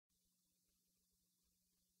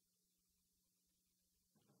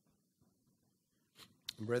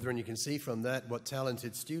Brethren, you can see from that what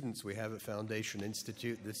talented students we have at Foundation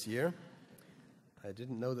Institute this year. I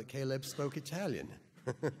didn't know that Caleb spoke Italian.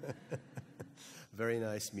 Very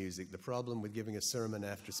nice music. The problem with giving a sermon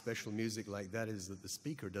after special music like that is that the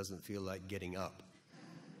speaker doesn't feel like getting up.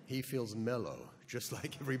 He feels mellow, just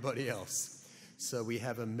like everybody else. So we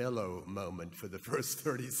have a mellow moment for the first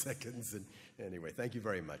 30 seconds. And anyway, thank you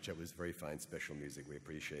very much. That was very fine special music. We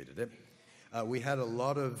appreciated it. We had a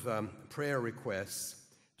lot of prayer requests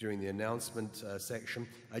during the announcement section.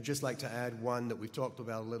 I'd just like to add one that we've talked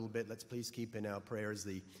about a little bit. Let's please keep in our prayers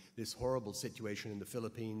this horrible situation in the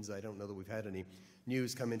Philippines. I don't know that we've had any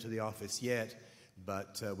news come into the office yet,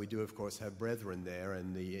 but we do, of course, have brethren there.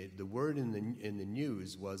 And the word in the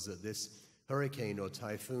news was that this hurricane or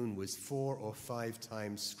typhoon was 4 or 5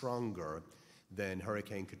 times stronger than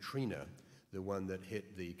Hurricane Katrina, the one that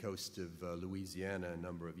hit the coast of Louisiana a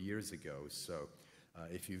number of years ago. So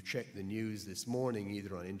if you've checked the news this morning,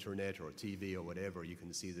 either on internet or TV or whatever, you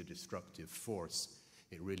can see the destructive force.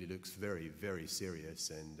 It really looks very, very serious.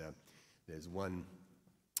 And there's one,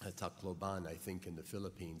 Tacloban, I think, in the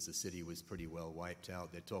Philippines. The city was pretty well wiped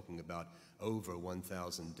out. They're talking about over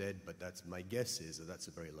 1,000 dead, but my guess is that that's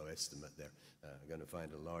a very low estimate. They're going to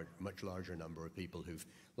find a much larger number of people who've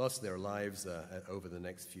lost their lives over the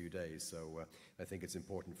next few days. So I think it's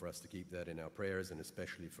important for us to keep that in our prayers, and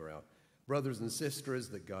especially for our brothers and sisters,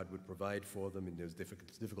 that God would provide for them in those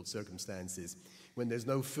difficult circumstances. When there's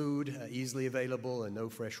no food easily available and no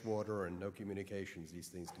fresh water and no communications, these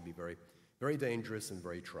things can be very, very dangerous and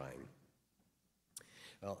very trying.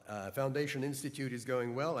 Well, Foundation Institute is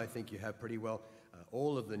going well. I think you have pretty well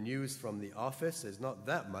all of the news from the office. There's not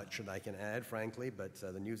that much that I can add, frankly, but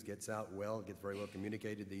the news gets out well, gets very well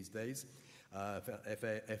communicated these days.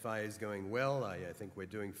 FI is going well. I think we're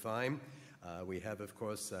doing fine. We have, of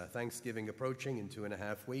course, Thanksgiving approaching in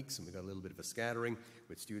 2.5 weeks, and we've got a little bit of a scattering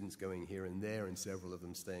with students going here and there and several of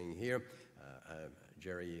them staying here.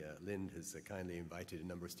 Jerry Lind has kindly invited a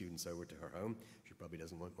number of students over to her home. She probably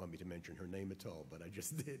doesn't want me to mention her name at all, but I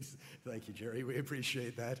just did. Thank you, Jerry. We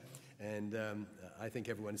appreciate that. And I think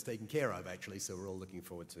everyone's taken care of, actually, so we're all looking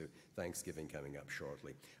forward to Thanksgiving coming up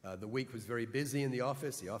shortly. The week was very busy in the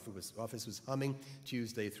office. The office was humming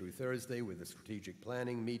Tuesday through Thursday with the strategic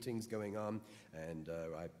planning meetings going on, and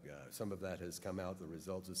some of that has come out, the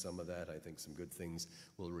results of some of that. I think some good things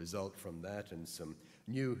will result from that, and some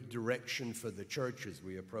new direction for the church as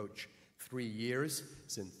we approach 3 years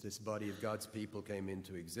since this body of God's people came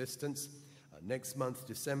into existence. Next month,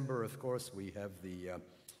 December, of course, we have the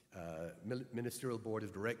Ministerial Board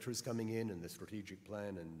of Directors coming in, and the strategic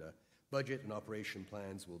plan and budget and operation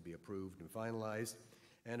plans will be approved and finalized.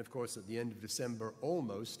 And, of course, at the end of December,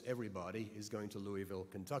 almost everybody is going to Louisville,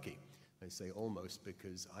 Kentucky. I say almost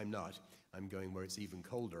because I'm not. I'm going where it's even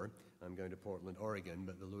colder. I'm going to Portland, Oregon,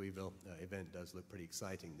 but the Louisville event does look pretty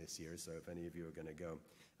exciting this year, so if any of you are going to go,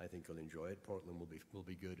 I think you'll enjoy it. Portland will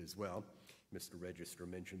be good as well. Mr. Register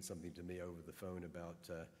mentioned something to me over the phone about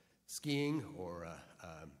skiing or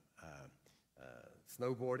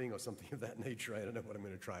snowboarding or something of that nature. I don't know what I'm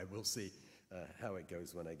going to try. We'll see how it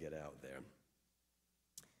goes when I get out there.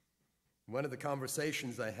 One of the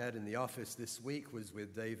conversations I had in the office this week was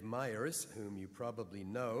with Dave Myers, whom you probably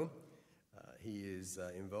know. He is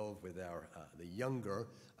involved with the younger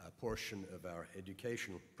portion of our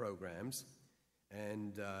educational programs,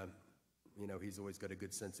 and he's always got a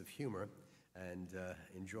good sense of humor, and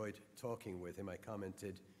enjoyed talking with him. I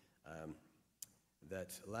commented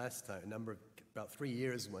that last time, about 3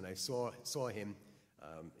 years when I saw him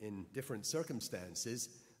in different circumstances,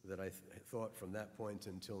 that I thought from that point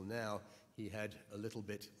until now he had a little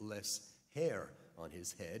bit less hair on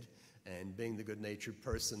his head. And being the good-natured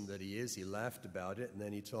person that he is, he laughed about it. And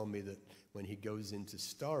then he told me that when he goes into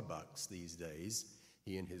Starbucks these days,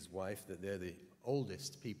 he and his wife, that they're the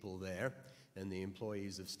oldest people there, and the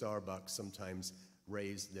employees of Starbucks sometimes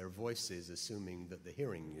raise their voices, assuming that the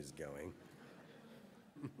hearing is going.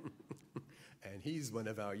 And he's one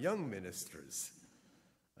of our young ministers.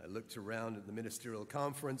 I looked around at the ministerial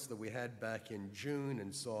conference that we had back in June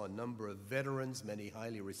and saw a number of veterans, many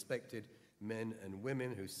highly respected men and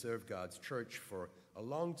women who served God's church for a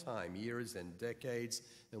long time, years and decades,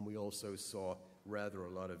 and we also saw rather a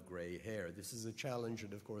lot of gray hair. This is a challenge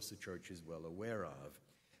that, of course, the church is well aware of.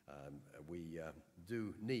 We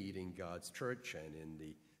do need in God's church and in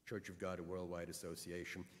the Church of God, a worldwide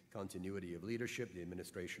association, continuity of leadership. The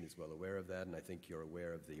administration is well aware of that, and I think you're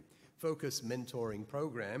aware of the Focus Mentoring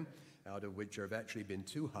Program, out of which there have actually been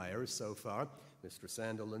 2 hires so far. Mr.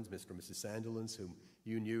 and Mrs. Sandilands, whom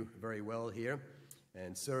you knew very well here,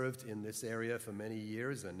 and served in this area for many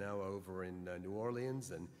years, and now over in New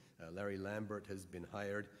Orleans, and Larry Lambert has been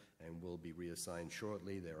hired and will be reassigned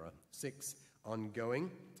shortly. There are 6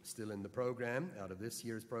 ongoing, still in the program, out of this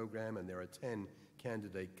year's program, and there are 10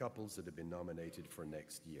 candidate couples that have been nominated for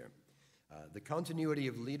next year. The continuity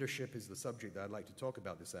of leadership is the subject that I'd like to talk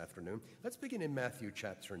about this afternoon. Let's begin in Matthew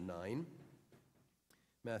chapter 9.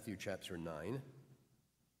 Matthew chapter 9.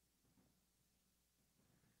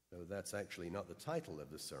 Though that's actually not the title of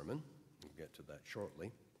the sermon. We'll get to that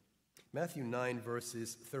shortly. Matthew 9,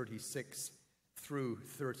 verses 36 through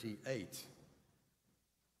 38.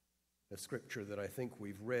 A scripture that I think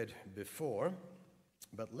we've read before,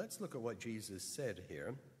 but let's look at what Jesus said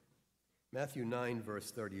here. Matthew 9,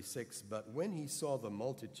 verse 36, "But when he saw the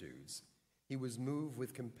multitudes, he was moved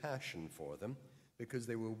with compassion for them, because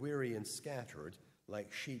they were weary and scattered,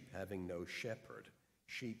 like sheep having no shepherd."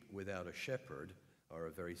 Sheep without a shepherd are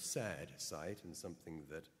a very sad sight, and something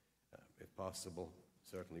that, if possible,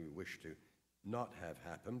 certainly we wish to not have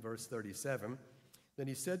happen. Verse 37, "Then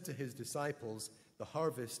he said to his disciples, 'The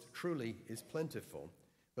harvest truly is plentiful,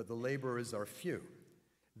 but the laborers are few.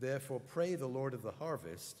 Therefore pray the Lord of the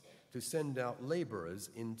harvest to send out laborers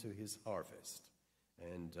into his harvest.'"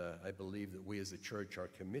 And I believe that we as a church are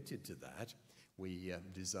committed to that. We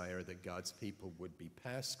desire that God's people would be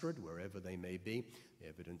pastored wherever they may be. The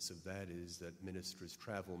evidence of that is that ministers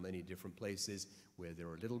travel many different places where there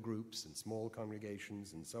are little groups and small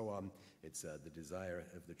congregations and so on. It's the desire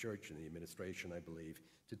of the church and the administration, I believe,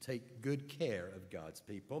 to take good care of God's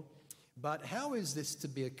people. But how is this to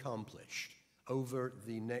be accomplished over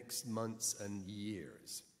the next months and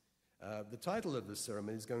years? The title of the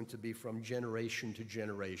sermon is going to be From Generation to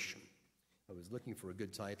Generation. I was looking for a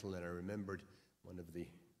good title, and I remembered one of the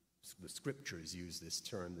scriptures use this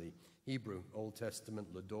term, the Hebrew Old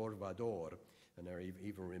Testament, Lador Vador, and I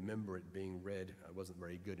even remember it being read. I wasn't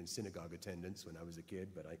very good in synagogue attendance when I was a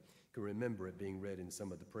kid, but I can remember it being read in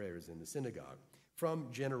some of the prayers in the synagogue.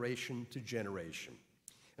 From generation to generation.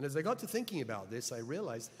 And as I got to thinking about this, I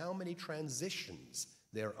realized how many transitions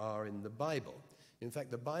there are in the Bible. In fact,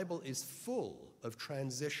 the Bible is full of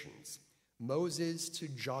transitions. Moses to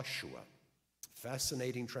Joshua,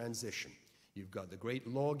 fascinating transition. You've got the great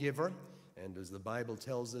lawgiver, and as the Bible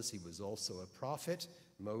tells us, he was also a prophet.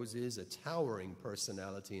 Moses, a towering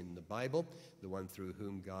personality in the Bible, the one through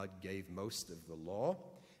whom God gave most of the law.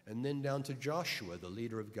 And then down to Joshua, the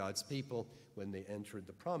leader of God's people when they entered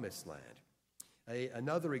the promised land.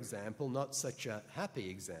 Another example, not such a happy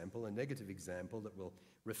example, a negative example that we'll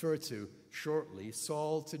refer to shortly,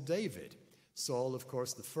 Saul to David. Saul, of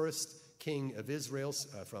course, the first king of Israel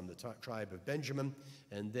from the tribe of Benjamin,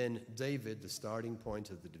 and then David, the starting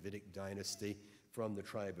point of the Davidic dynasty from the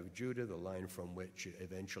tribe of Judah, the line from which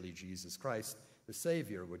eventually Jesus Christ, the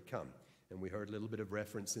Savior, would come. And we heard a little bit of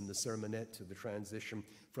reference in the sermonette to the transition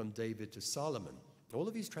from David to Solomon. All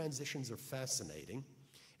of these transitions are fascinating,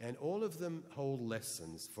 and all of them hold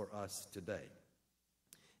lessons for us today.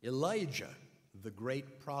 Elijah, the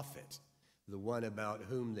great prophet, the one about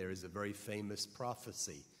whom there is a very famous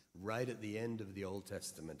prophecy right at the end of the Old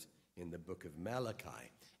Testament in the book of Malachi.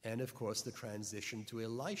 And, of course, the transition to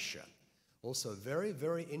Elisha. Also a very,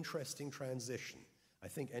 very interesting transition. I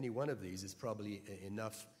think any one of these is probably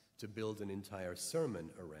enough to build an entire sermon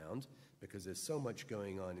around, because there's so much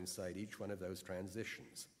going on inside each one of those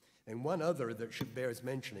transitions. And one other that bears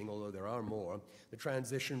mentioning, although there are more, the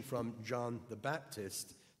transition from John the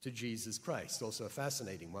Baptist to Jesus Christ. Also a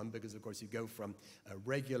fascinating one, because, of course, you go from a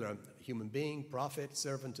regular human being, prophet,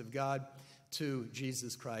 servant of God, to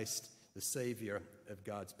Jesus Christ, the Savior of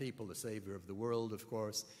God's people, the Savior of the world, of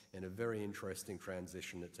course, and a very interesting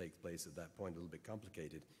transition that takes place at that point, a little bit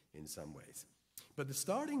complicated in some ways. But the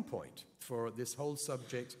starting point for this whole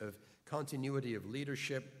subject of continuity of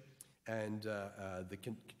leadership and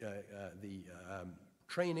the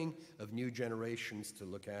training of new generations to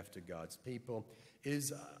look after God's people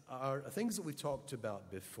are things that we talked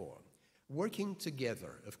about before. Working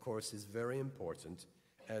together, of course, is very important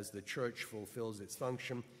as the church fulfills its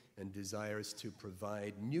function and desires to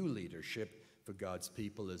provide new leadership for God's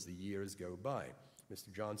people as the years go by.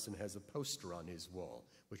 Mr. Johnson has a poster on his wall,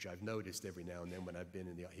 which I've noticed every now and then when I've been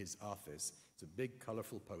in his office. It's a big,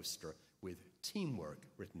 colorful poster with teamwork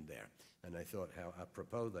written there. And I thought how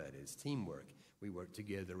apropos that is, teamwork. We work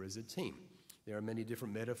together as a team. There are many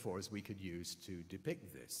different metaphors we could use to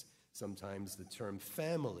depict this. Sometimes the term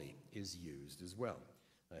family is used as well.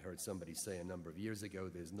 I heard somebody say a number of years ago,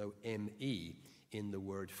 there's no M-E in the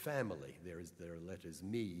word family. There are letters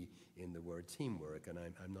me in the word teamwork, and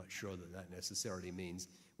I'm not sure that necessarily means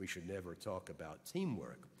we should never talk about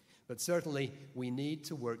teamwork. But certainly, we need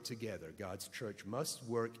to work together. God's church must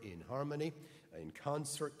work in harmony, in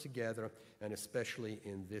concert together, and especially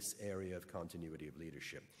in this area of continuity of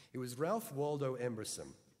leadership. It was Ralph Waldo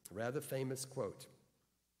Emerson, a rather famous quote.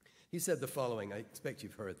 He said the following, I expect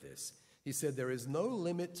you've heard this. He said, "There is no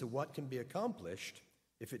limit to what can be accomplished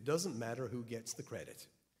if it doesn't matter who gets the credit."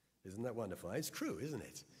 Isn't that wonderful? It's true, isn't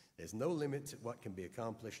it? There's no limit to what can be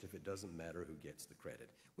accomplished if it doesn't matter who gets the credit.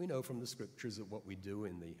 We know from the scriptures that what we do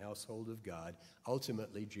in the household of God,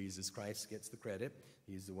 ultimately Jesus Christ gets the credit.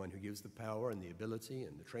 He's the one who gives the power and the ability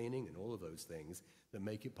and the training and all of those things that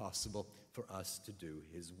make it possible for us to do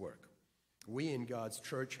his work. We in God's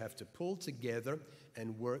church have to pull together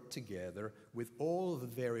and work together with all of the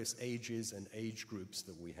various ages and age groups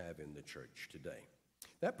that we have in the church today.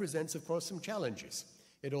 That presents, of course, some challenges.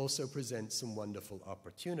 It also presents some wonderful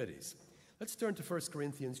opportunities. Let's turn to 1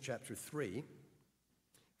 Corinthians chapter 3.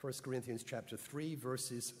 1 Corinthians chapter 3,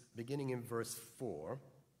 beginning in verse 4.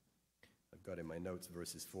 I've got in my notes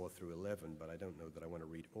verses 4 through 11, but I don't know that I want to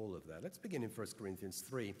read all of that. Let's begin in 1 Corinthians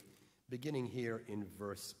 3, beginning here in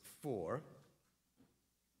verse 4.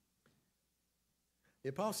 The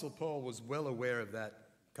Apostle Paul was well aware of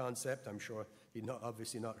that concept. I'm sure he'd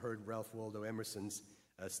obviously not heard Ralph Waldo Emerson's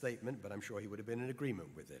statement, but I'm sure he would have been in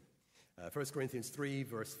agreement with it. 1 Corinthians 3,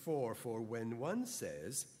 verse 4, "For when one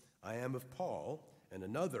says, 'I am of Paul,' and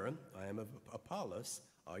another, 'I am of Apollos,'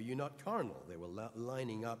 are you not carnal?" They were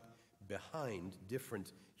lining up behind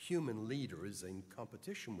different human leaders in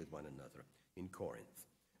competition with one another in Corinth.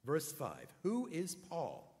 Verse 5, "Who is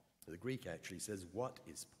Paul?" The Greek actually says, "What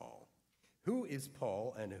is Paul?" "Who is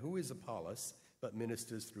Paul and who is Apollos, but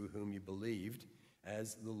ministers through whom you believed,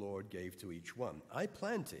 as the Lord gave to each one? I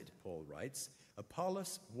planted," Paul writes,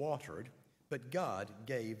 "Apollos watered, but God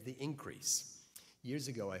gave the increase." Years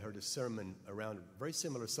ago, I heard a sermon around a very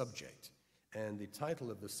similar subject, and the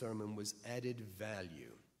title of the sermon was Added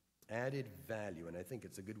Value. Added value, and I think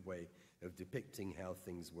it's a good way of depicting how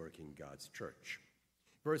things work in God's church.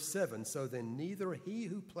 Verse 7, "So then neither he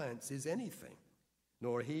who plants is anything,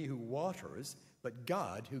 nor he who waters, but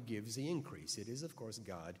God who gives the increase." It is, of course,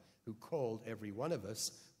 God who called every one of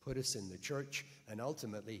us, put us in the church, and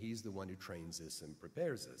ultimately he's the one who trains us and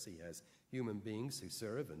prepares us. He has human beings who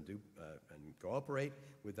serve and cooperate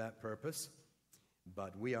with that purpose,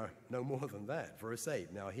 but we are no more than that. Verse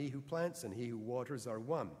 8, "Now he who plants and he who waters are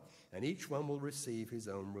one, and each one will receive his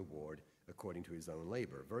own reward according to his own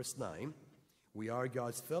labor." Verse 9, "We are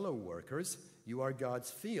God's fellow workers. You are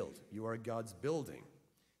God's field. You are God's building."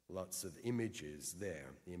 Lots of images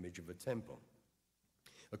there, the image of a temple.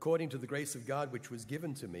 "According to the grace of God which was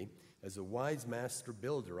given to me, as a wise master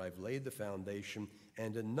builder, I've laid the foundation,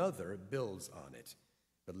 and another builds on it.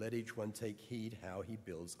 But let each one take heed how he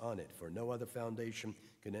builds on it. For no other foundation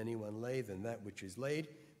can anyone lay than that which is laid,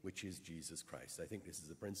 which is Jesus Christ." I think this is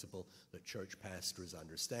a principle that church pastors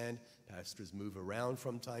understand. Pastors move around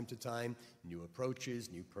from time to time, new approaches,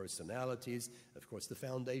 new personalities. Of course, the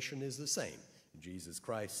foundation is the same, Jesus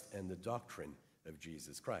Christ and the doctrine of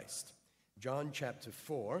Jesus Christ. John chapter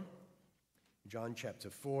 4,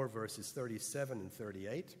 verses 37 and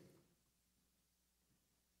 38.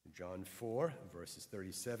 John 4, verses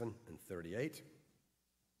 37 and 38.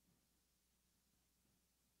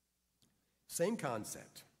 Same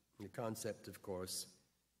concept. The concept, of course,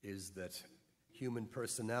 is that human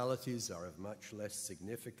personalities are of much less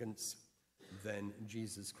significance than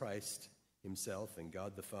Jesus Christ himself and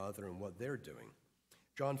God the Father and what they're doing.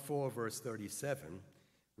 John 4, verse 37,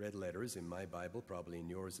 red letters in my Bible, probably in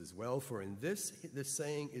yours as well. "For in this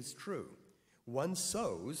saying is true, one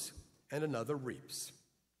sows and another reaps.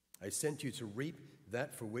 I sent you to reap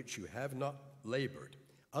that for which you have not labored.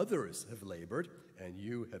 Others have labored, and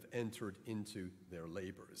you have entered into their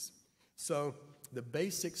labors." So the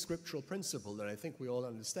basic scriptural principle that I think we all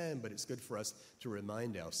understand, but it's good for us to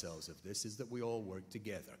remind ourselves of this, is that we all work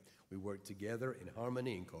together. We work together in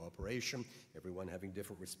harmony, in cooperation, everyone having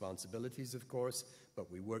different responsibilities, of course, but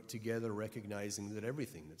we work together recognizing that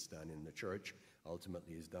everything that's done in the church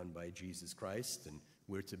ultimately is done by Jesus Christ, and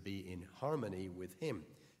we're to be in harmony with him,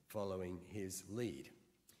 following his lead.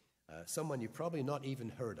 Someone you've probably not even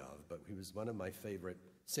heard of, but he was one of my favorite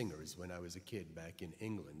singers when I was a kid back in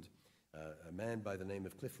England, a man by the name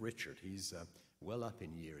of Cliff Richard. He's well up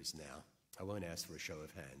in years now. I won't ask for a show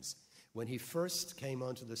of hands. When he first came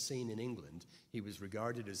onto the scene in England, he was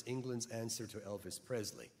regarded as England's answer to Elvis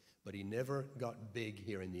Presley, but he never got big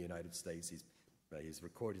here in the United States. He's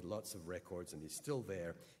recorded lots of records, and he's still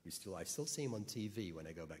there. I still see him on TV when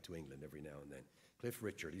I go back to England every now and then. Cliff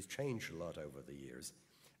Richard, he's changed a lot over the years.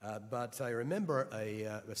 But I remember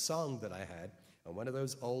a song that I had on one of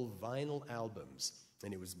those old vinyl albums.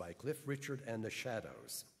 and it was by Cliff Richard and the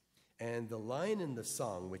Shadows. And the line in the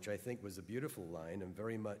song, which I think was a beautiful line and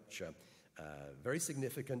very much, very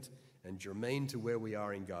significant and germane to where we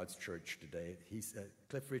are in God's church today,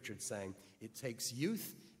 Cliff Richard sang, "It takes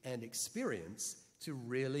youth and experience to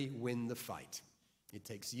really win the fight." It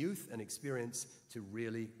takes youth and experience to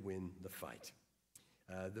really win the fight.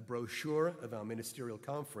 The brochure of our ministerial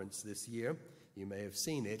conference this year, you may have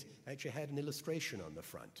seen it, actually had an illustration on the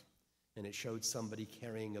front, and it showed somebody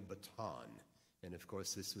carrying a baton. And of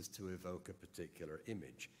course, this was to evoke a particular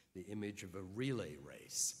image, the image of a relay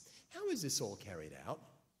race. How is this all carried out?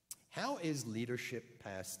 How is leadership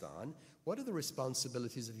passed on? What are the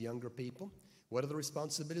responsibilities of younger people? What are the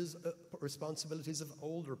responsibilities of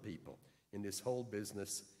older people in this whole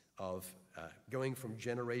business of going from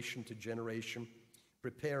generation to generation,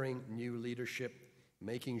 preparing new leadership,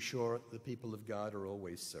 making sure the people of God are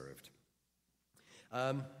always served?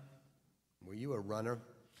 Were you a runner?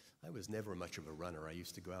 I was never much of a runner. I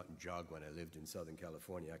used to go out and jog when I lived in Southern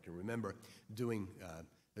California. I can remember doing,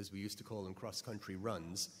 as we used to call them, cross-country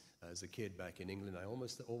runs as a kid back in England. I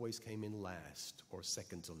almost always came in last or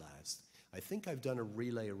second to last. I think I've done a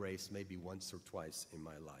relay race maybe once or twice in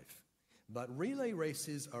my life. But relay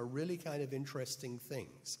races are really kind of interesting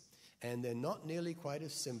things, and they're not nearly quite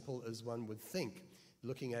as simple as one would think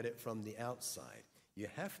looking at it from the outside. You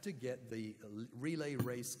have to get the relay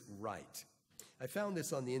race right. I found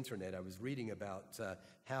this on the internet. I was reading about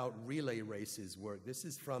how relay races work. This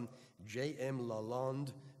is from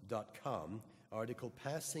jmlalonde.com, article,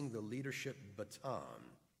 "Passing the Leadership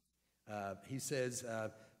Baton." He says,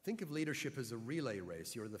 think of leadership as a relay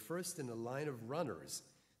race. You're the first in a line of runners.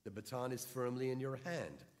 The baton is firmly in your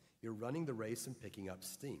hand. You're running the race and picking up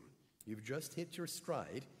steam. You've just hit your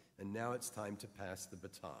stride, and now it's time to pass the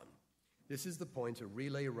baton. This is the point a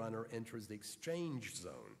relay runner enters the exchange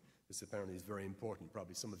zone. This apparently is very important.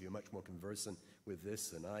 Probably some of you are much more conversant with this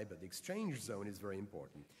than I, but the exchange zone is very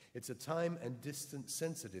important. It's a time and distance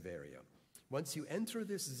sensitive area. Once you enter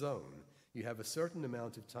this zone, you have a certain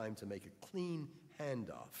amount of time to make a clean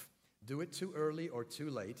handoff. Do it too early or too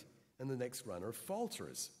late, and the next runner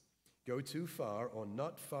falters. Go too far or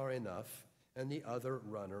not far enough, and the other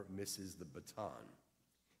runner misses the baton.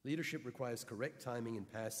 Leadership requires correct timing and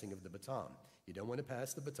passing of the baton. You don't want to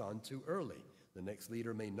pass the baton too early. The next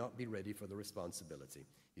leader may not be ready for the responsibility.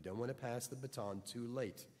 You don't want to pass the baton too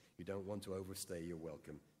late. You don't want to overstay your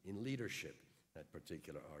welcome in leadership, that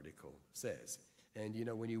particular article says. And you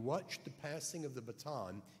know, when you watch the passing of the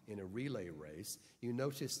baton in a relay race, you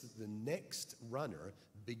notice that the next runner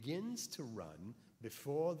begins to run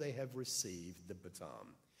before they have received the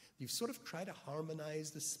baton. You sort of try to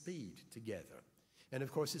harmonize the speed together. And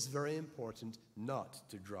of course, it's very important not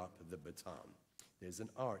to drop the baton. There's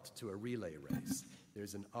an art to a relay race.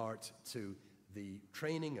 There's an art to the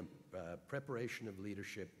training and preparation of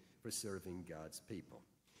leadership for serving God's people.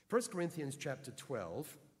 1 Corinthians chapter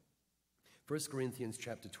 12,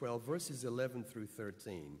 verses 11 through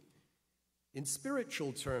 13. In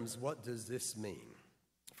spiritual terms, what does this mean?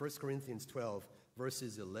 1 Corinthians 12,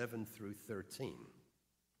 verses 11 through 13.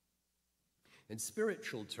 In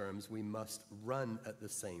spiritual terms, we must run at the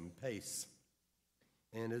same pace.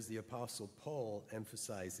 And as the Apostle Paul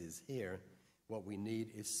emphasizes here, what we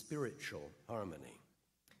need is spiritual harmony.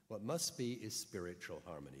 What must be is spiritual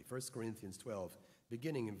harmony. 1 Corinthians 12,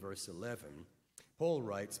 beginning in verse 11, Paul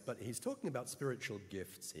writes, but he's talking about spiritual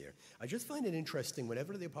gifts here. I just find it interesting,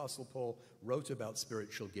 whenever the Apostle Paul wrote about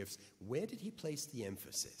spiritual gifts, where did he place the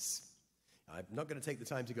emphasis? I'm not going to take the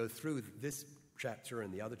time to go through this chapter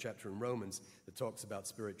and the other chapter in Romans that talks about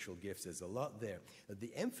spiritual gifts. There's a lot there.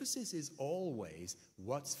 The emphasis is always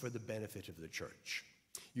what's for the benefit of the church.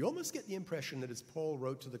 You almost get the impression that as Paul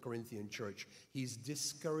wrote to the Corinthian church, he's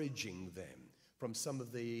discouraging them from some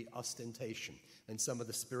of the ostentation and some of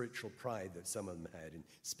the spiritual pride that some of them had in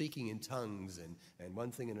speaking in tongues and one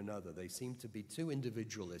thing and another. They seem to be too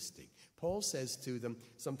individualistic. Paul says to them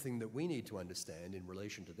something that we need to understand in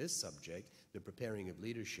relation to this subject, the preparing of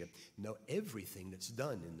leadership. No, everything that's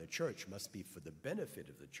done in the church must be for the benefit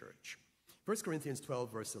of the church. 1 Corinthians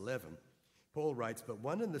 12, verse 11, Paul writes, but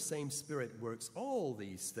one and the same Spirit works all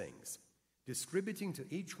these things, distributing to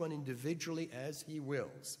each one individually as he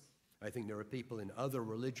wills. I think there are people in other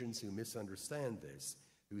religions who misunderstand this,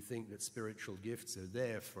 who think that spiritual gifts are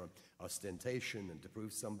there for ostentation and to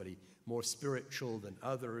prove somebody more spiritual than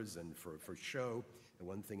others and for show and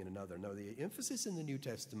one thing and another. No, the emphasis in the New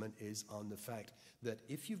Testament is on the fact that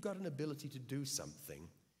if you've got an ability to do something,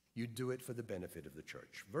 you do it for the benefit of the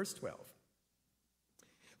church. Verse 12.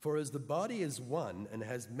 For as the body is one and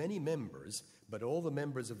has many members, but all the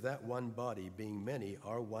members of that one body, being many,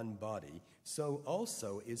 are one body, so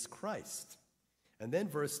also is Christ. And then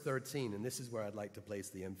verse 13, and this is where I'd like to place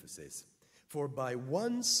the emphasis. For by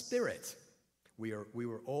one Spirit we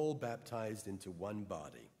were all baptized into one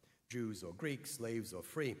body, Jews or Greeks, slaves or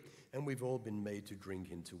free, and we've all been made to drink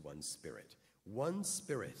into one Spirit. One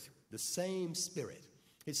Spirit, the same Spirit.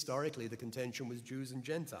 Historically, the contention was Jews and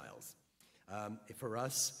Gentiles. For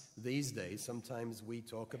us these days, sometimes we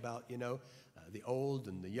talk about, the old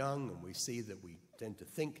and the young, and we see that we tend to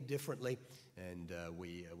think differently, and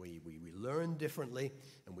we learn differently,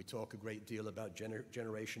 and we talk a great deal about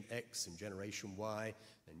Generation X and Generation Y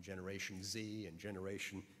and Generation Z and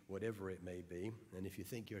Generation whatever it may be. And if you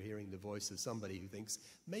think you're hearing the voice of somebody who thinks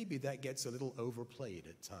maybe that gets a little overplayed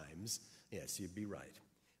at times, yes, you'd be right,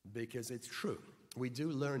 because it's true. We do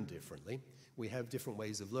learn differently. We have different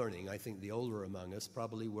ways of learning. I think the older among us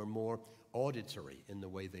probably were more auditory in the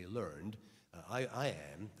way they learned. I'm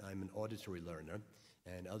an auditory learner,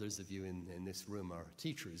 and others of you in this room are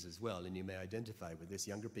teachers as well, and you may identify with this.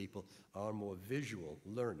 Younger people are more visual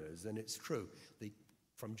learners, and it's true.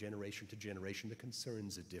 From generation to generation, the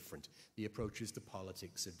concerns are different. The approaches to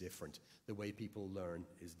politics are different. The way people learn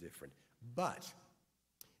is different. But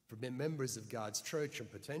for members of God's church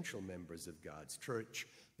and potential members of God's church,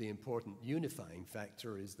 the important unifying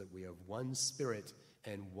factor is that we have one Spirit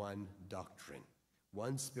and one doctrine.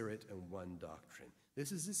 One Spirit and one doctrine.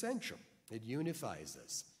 This is essential. It unifies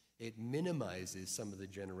us. It minimizes some of the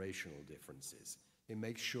generational differences. It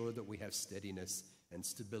makes sure that we have steadiness and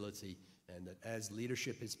stability, and that as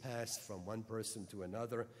leadership is passed from one person to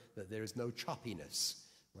another, that there is no choppiness.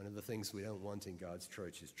 One of the things we don't want in God's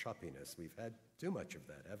church is choppiness. We've had too much of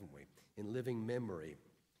that, haven't we? In living memory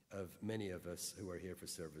of many of us who are here for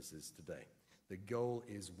services today. The goal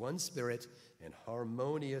is one Spirit and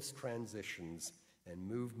harmonious transitions and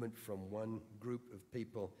movement from one group of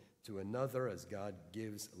people to another as God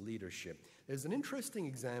gives leadership. There's an interesting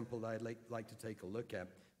example that I'd like to take a look at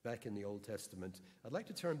back in the Old Testament. I'd like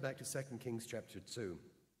to turn back to 2 Kings chapter 2.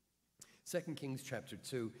 2 Kings chapter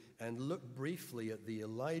 2, and look briefly at the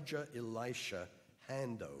Elijah-Elisha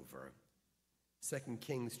handover. 2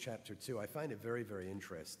 Kings chapter 2, I find it very, very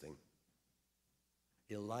interesting.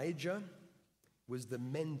 Elijah was the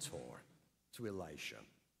mentor to Elisha.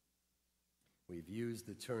 We've used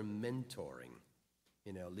the term mentoring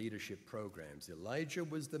in our leadership programs. Elijah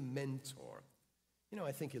was the mentor.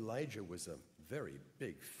 I think Elijah was a very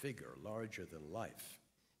big figure, larger than life.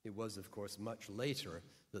 It was, of course, much later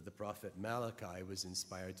that the prophet Malachi was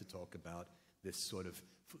inspired to talk about this sort of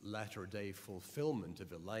latter-day fulfillment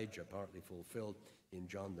of Elijah, partly fulfilled in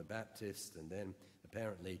John the Baptist, and then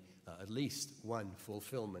apparently at least one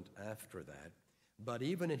fulfillment after that. But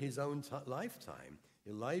even in his own lifetime,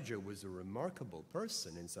 Elijah was a remarkable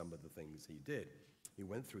person in some of the things he did. He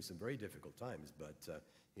went through some very difficult times, but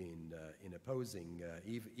in opposing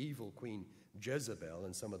evil Queen Jezebel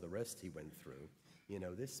and some of the rest he went through,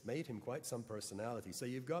 this made him quite some personality. So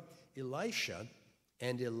you've got Elisha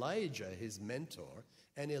and Elijah, his mentor,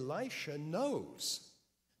 and Elisha knows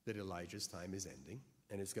that Elijah's time is ending,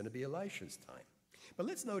 and it's going to be Elisha's time. But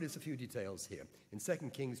let's notice a few details here. In 2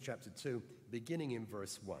 Kings chapter 2, beginning in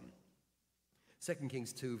verse 1. 2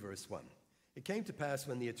 Kings 2, verse 1. It came to pass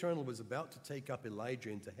when the Eternal was about to take up Elijah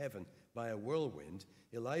into heaven by a whirlwind,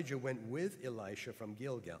 Elijah went with Elisha from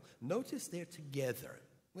Gilgal. Notice they're together.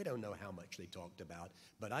 We don't know how much they talked about,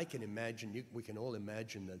 but I can imagine, we can all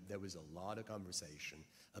imagine that there was a lot of conversation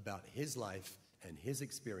about his life and his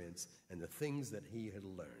experience and the things that he had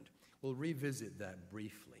learned. We'll revisit that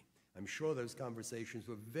briefly. I'm sure those conversations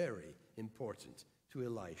were very important to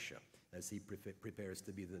Elisha as he prepares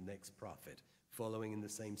to be the next prophet, following in the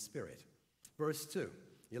same spirit. Verse 2,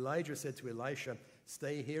 Elijah said to Elisha,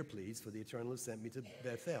 "Stay here, please, for the Eternal has sent me to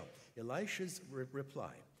Bethel." Elisha's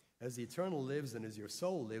reply, "As the Eternal lives and as your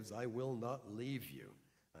soul lives, I will not leave you."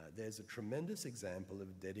 There's a tremendous example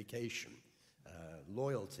of dedication,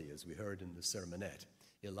 loyalty, as we heard in the sermonette.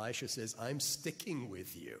 Elisha says, "I'm sticking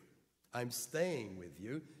with you. I'm staying with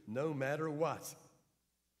you no matter what."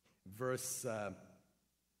 Verse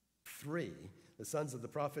 3, the sons of the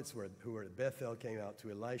prophets who were at Bethel came out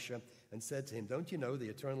to Elisha and said to him, "Don't you know the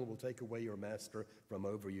Eternal will take away your master from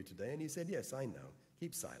over you today?" And he said, "Yes, I know.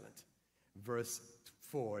 Keep silent." Verse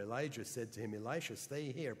 4, Elijah said to him, "Elisha,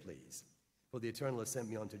 stay here, please, for the Eternal has sent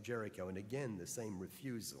me on to Jericho." And again, the same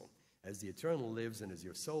refusal. "As the Eternal lives and as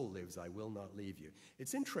your soul lives, I will not leave you."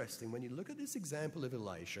 It's interesting when you look at this example of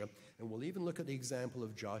Elisha, and we'll even look at the example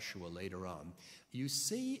of Joshua later on, you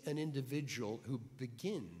see an individual who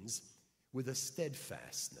begins with a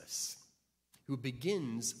steadfastness. who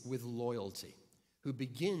begins with loyalty, who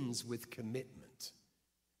begins with commitment.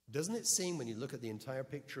 Doesn't it seem, when you look at the entire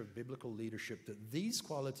picture of biblical leadership, that these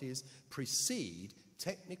qualities precede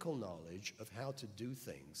technical knowledge of how to do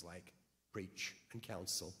things like preach and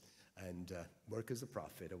counsel and work as a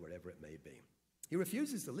prophet or whatever it may be? He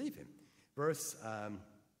refuses to leave him. Verse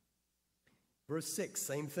 6,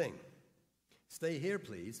 same thing. Stay here,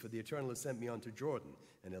 please, for the Eternal has sent me on to Jordan.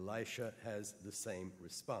 And Elisha has the same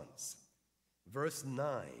response. Verse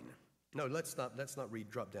 9. No, let's not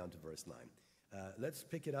drop down to verse 9. Let's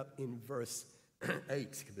pick it up in verse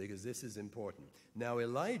 8, because this is important. Now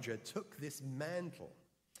Elijah took this mantle,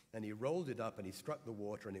 and he rolled it up, and he struck the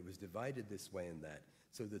water, and it was divided this way and that.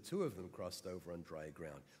 So the two of them crossed over on dry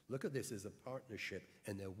ground. Look at this as a partnership,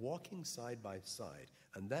 and they're walking side by side.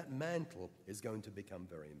 And that mantle is going to become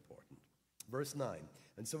very important. Verse 9,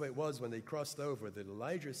 and so it was when they crossed over that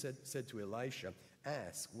Elijah said to Elisha,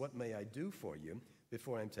 ask, what may I do for you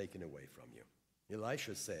before I'm taken away from you?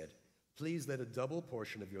 Elisha said, please let a double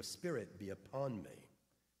portion of your spirit be upon me.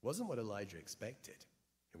 Wasn't what Elijah expected.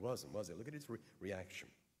 It wasn't, was it? Look at his reaction.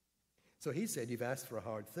 So he said, you've asked for a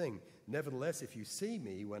hard thing. Nevertheless, if you see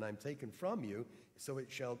me when I'm taken from you, so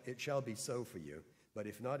it shall be so for you. But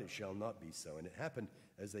if not, it shall not be so. And it happened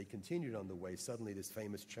as they continued on the way, suddenly this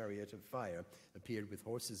famous chariot of fire appeared with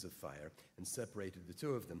horses of fire and separated the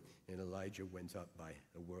two of them. And Elijah went up by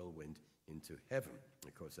a whirlwind into heaven.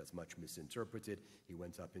 Of course, that's much misinterpreted. He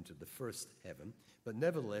went up into the first heaven. But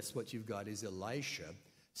nevertheless, what you've got is Elisha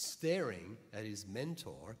staring at his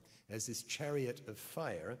mentor as this chariot of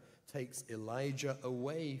fire takes Elijah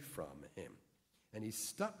away from him. And he's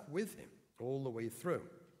stuck with him all the way through.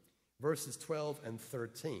 Verses 12 and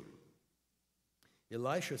 13.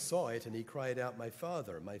 Elisha saw it, and he cried out, my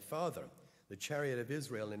father, the chariot of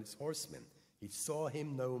Israel and its horsemen. He saw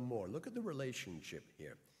him no more. Look at the relationship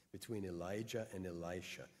here between Elijah and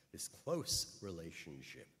Elisha, this close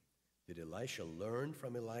relationship. Did Elisha learn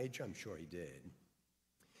from Elijah? I'm sure he did.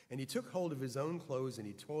 And he took hold of his own clothes, and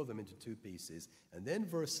he tore them into two pieces. And then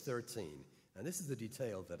verse 13, and this is the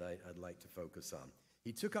detail that I'd like to focus on.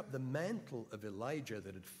 He took up the mantle of Elijah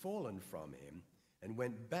that had fallen from him and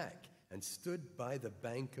went back and stood by the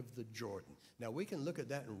bank of the Jordan. Now, we can look at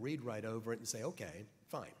that and read right over it and say, okay,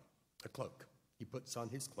 fine, a cloak. He puts on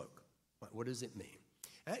his cloak. What does it mean?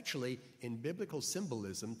 Actually, in biblical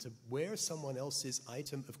symbolism, to wear someone else's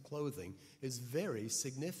item of clothing is very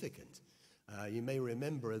significant. You may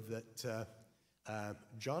remember that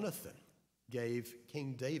Jonathan gave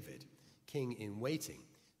King David, king in waiting,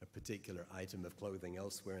 a particular item of clothing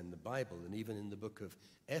elsewhere in the Bible. And even in the book of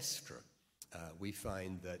Esther, we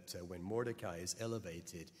find that when Mordecai is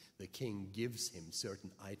elevated, the king gives him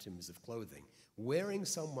certain items of clothing. Wearing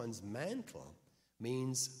someone's mantle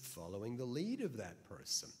means following the lead of that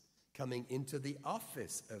person, coming into the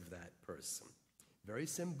office of that person. Very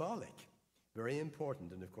symbolic, very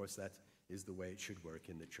important, and of course that is the way it should work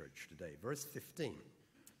in the church today. Verse 15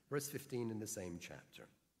 in the same chapter.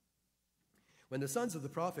 When the sons of the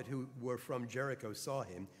prophet who were from Jericho saw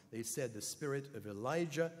him, they said, the spirit of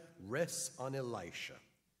Elijah rests on Elisha.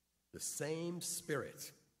 The same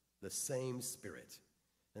spirit, the same spirit.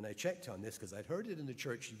 And I checked on this because I'd heard it in the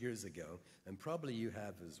church years ago, and probably you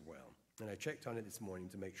have as well. And I checked on it this morning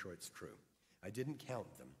to make sure it's true. I didn't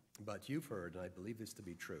count them, but you've heard, and I believe this to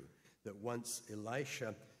be true, that once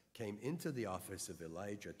Elisha came into the office of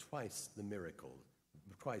Elijah, twice the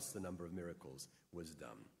number of miracles was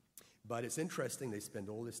done. But it's interesting, they spend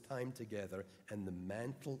all this time together, and the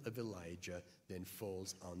mantle of Elijah then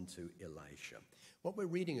falls onto Elisha. What we're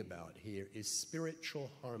reading about here is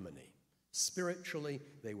spiritual harmony. Spiritually,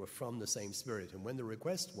 they were from the same spirit. And when the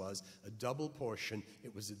request was a double portion,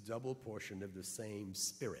 it was a double portion of the same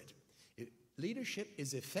spirit. Leadership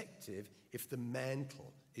is effective if the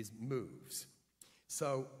mantle moves.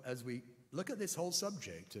 So as we look at this whole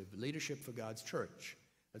subject of leadership for God's church,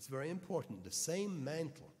 it's very important. The same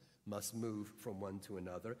mantle must move from one to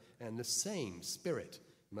another, and the same spirit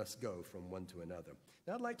must go from one to another.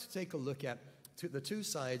 Now I'd like to take a look at the two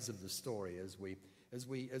sides of the story as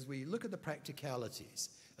we look at the practicalities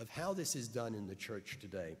of how this is done in the church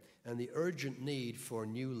today and the urgent need for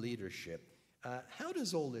new leadership. How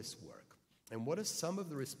does all this work? And what are some of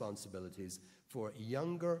the responsibilities for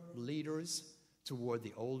younger leaders toward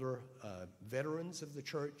the older veterans of the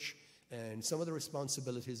church, and some of the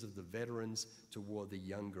responsibilities of the veterans toward the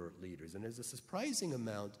younger leaders? And there's a surprising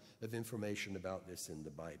amount of information about this in the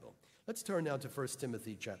Bible. Let's turn now to 1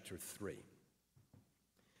 Timothy chapter 3.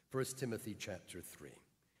 1 Timothy chapter 3.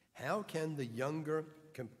 How can the younger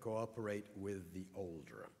cooperate with the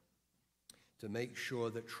older to make sure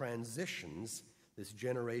that transitions this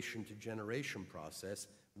generation-to-generation process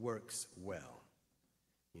works well.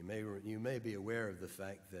 You may be aware of the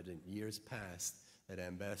fact that in years past at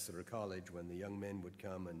Ambassador College, when the young men would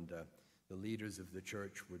come and the leaders of the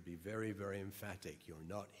church would be very, very emphatic, you're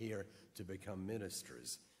not here to become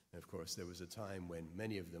ministers. And of course, there was a time when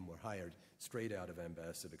many of them were hired straight out of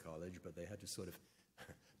Ambassador College, but they had to sort of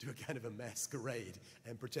do a kind of a masquerade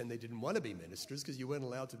and pretend they didn't want to be ministers because you weren't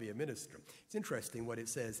allowed to be a minister. It's interesting what it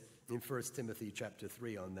says in 1 Timothy chapter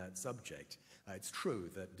 3 on that subject. It's true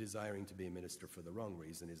that desiring to be a minister for the wrong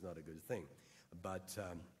reason is not a good thing, but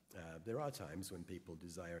there are times when people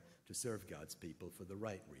desire to serve God's people for the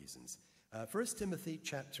right reasons. 1 Timothy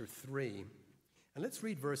chapter 3, and let's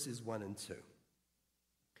read verses 1 and 2.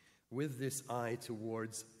 With this eye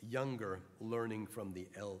towards younger learning from the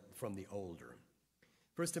older.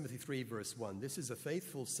 1 Timothy 3, verse 1, this is a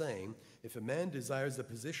faithful saying, if a man desires the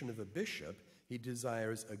position of a bishop, he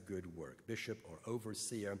desires a good work. Bishop or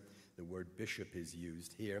overseer, the word bishop is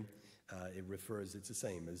used here. It's the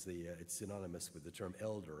same as it's synonymous with the term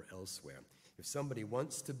elder or elsewhere. If somebody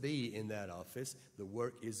wants to be in that office, the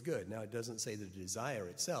work is good. Now, it doesn't say the desire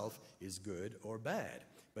itself is good or bad,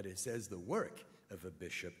 but it says the work of a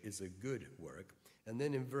bishop is a good work. And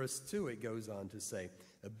then in verse 2, it goes on to say,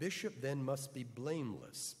 a bishop then must be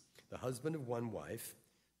blameless, the husband of one wife,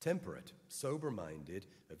 temperate, sober-minded,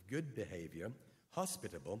 of good behavior,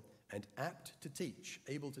 hospitable, and apt to teach,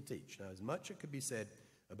 able to teach. Now, as much as could be said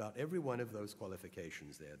about every one of those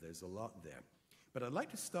qualifications there. There's a lot there. But I'd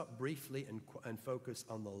like to stop briefly and focus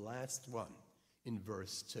on the last one in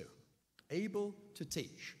verse 2. Able to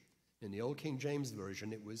teach. In the Old King James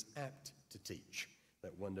Version, it was apt to teach,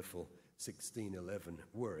 that wonderful 1611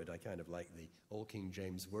 word. I kind of like the Old King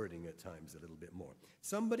James wording at times a little bit more.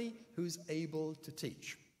 Somebody who's able to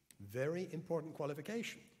teach. Very important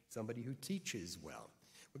qualification. Somebody who teaches well.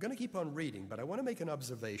 We're going to keep on reading, but I want to make an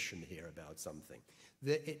observation here about something.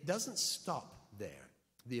 That it doesn't stop there.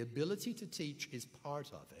 The ability to teach is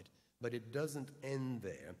part of it, but it doesn't end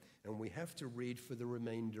there, and we have to read for the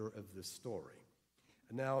remainder of the story.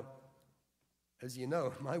 Now, as you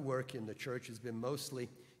know, my work in the church has been mostly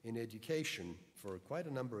in education for quite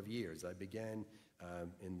a number of years. I began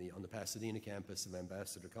on the Pasadena campus of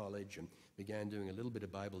Ambassador College and began doing a little bit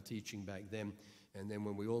of Bible teaching back then. And then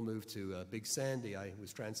when we all moved to Big Sandy, I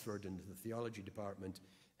was transferred into the theology department,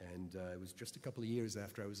 and it was just a couple of years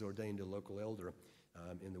after I was ordained a local elder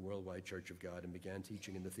in the Worldwide Church of God, and began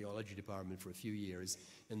teaching in the theology department for a few years,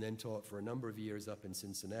 and then taught for a number of years up in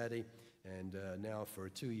Cincinnati, and now for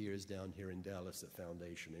 2 years down here in Dallas at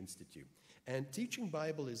Foundation Institute. And teaching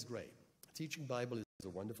Bible is great. Teaching Bible is a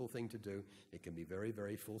wonderful thing to do. It can be very,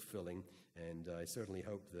 very fulfilling, and I certainly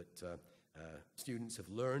hope that students have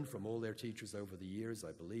learned from all their teachers over the years.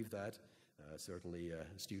 I believe that. Certainly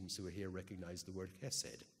students who are here recognize the word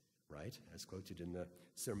chesed, right, as quoted in the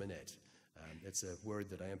sermonette. It's a word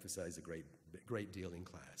that I emphasize a great deal in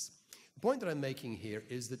class. The point that I'm making here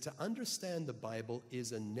is that to understand the Bible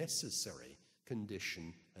is a necessary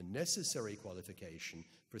condition, a necessary qualification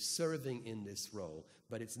for serving in this role,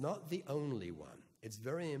 but it's not the only one. It's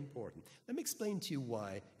very important. Let me explain to you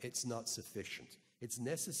why it's not sufficient. It's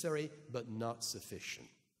necessary, but not sufficient.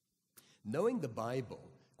 Knowing the Bible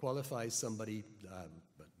qualifies somebody,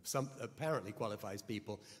 apparently qualifies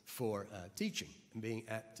people for teaching and being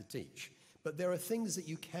apt to teach. But there are things that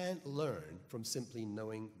you can't learn from simply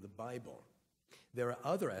knowing the Bible. There are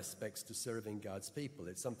other aspects to serving God's people.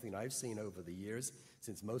 It's something I've seen over the years,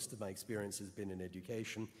 since most of my experience has been in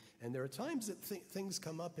education. And there are times that things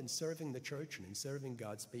come up in serving the church and in serving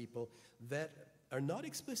God's people that are not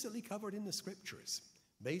explicitly covered in the Scriptures.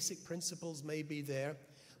 Basic principles may be there,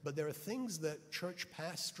 but there are things that church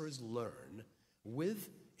pastors learn with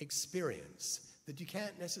experience that you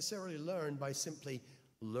can't necessarily learn by simply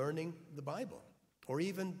learning the Bible or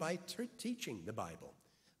even by teaching the Bible.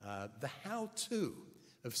 The how-to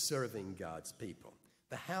of serving God's people,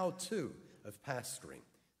 the how-to of pastoring,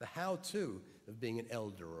 the how-to of being an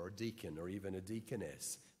elder or a deacon or even a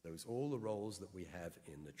deaconess, all the roles that we have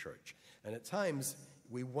in the church. And at times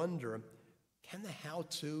we wonder, can the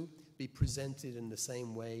how-to be presented in the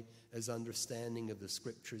same way as understanding of the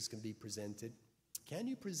Scriptures can be presented? Can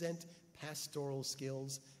you present pastoral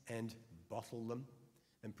skills and bottle them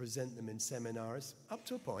and present them in seminars? Up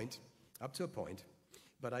to a point.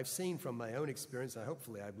 But I've seen from my own experience, and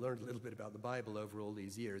hopefully I've learned a little bit about the Bible over all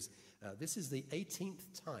these years, this is the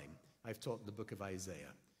 18th time I've taught the book of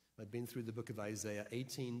Isaiah. I've been through the book of Isaiah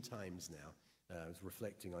 18 times now. I was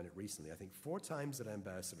reflecting on it recently. I think 4 times at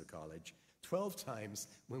Ambassador College, 12 times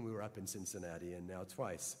when we were up in Cincinnati, and now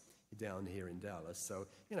twice down here in Dallas. So,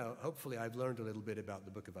 you know, hopefully I've learned a little bit about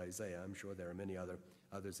the book of Isaiah. I'm sure there are many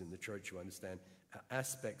others in the church who understand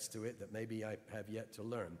aspects to it that maybe I have yet to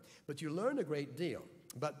learn. But you learn a great deal.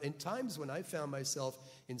 But in times when I found myself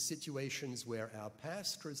in situations where our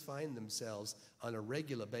pastors find themselves on a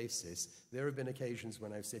regular basis, there have been occasions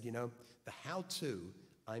when I've said, you know, the how-to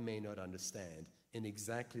I may not understand in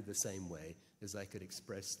exactly the same way as I could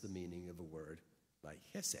express the meaning of a word like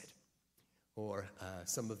hesed, or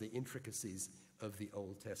some of the intricacies of the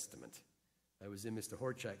Old Testament. I was in Mr.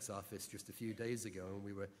 Horchak's office just a few days ago, and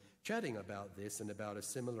we were chatting about this and about a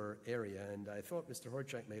similar area, and I thought Mr.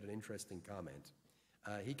 Horchak made an interesting comment.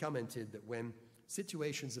 He commented that when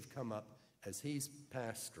situations have come up as he's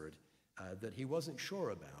pastored that he wasn't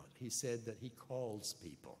sure about, he said that he calls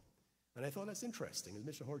people. And I thought that's interesting. As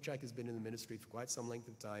Mr. Horchak has been in the ministry for quite some length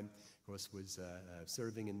of time, of course was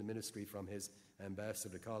serving in the ministry from his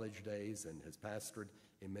ambassador college days and has pastored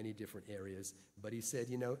in many different areas. But he said,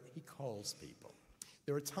 you know, he calls people.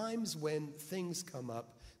 There are times when things come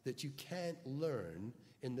up that you can't learn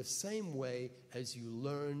in the same way as you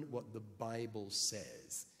learn what the Bible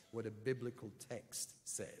says, what a biblical text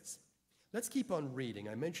says. Let's keep on reading.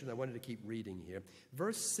 I mentioned I wanted to keep reading here.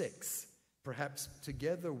 Verse 6. Perhaps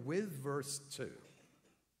together with verse 2,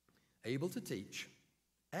 able to teach,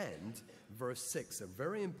 and verse 6, a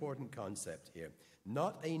very important concept here.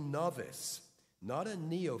 Not a novice, not a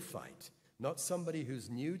neophyte, not somebody who's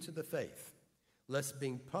new to the faith, lest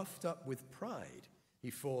being puffed up with pride, he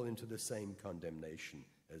fall into the same condemnation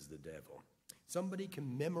as the devil. Somebody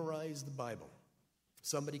can memorize the Bible.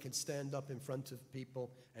 Somebody can stand up in front of people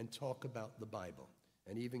and talk about the Bible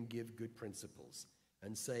and even give good principles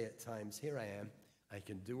and say at times, here I am, I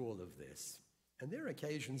can do all of this. And there are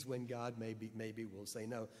occasions when God maybe will say,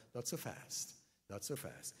 no, not so fast, not so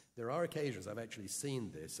fast. There are occasions, I've actually seen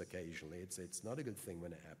this occasionally, it's not a good thing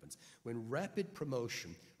when it happens, when rapid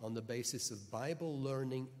promotion on the basis of Bible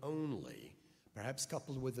learning only, perhaps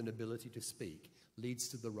coupled with an ability to speak, leads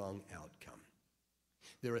to the wrong outcome.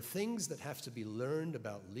 There are things that have to be learned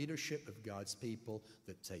about leadership of God's people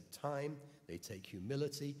that take time, they take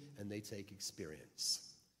humility, and they take experience.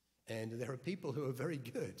 And there are people who are very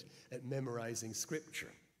good at memorizing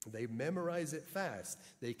Scripture. They memorize it fast.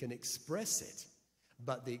 They can express it.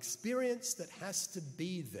 But the experience that has to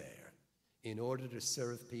be there in order to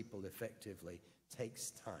serve people effectively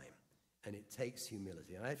takes time, and it takes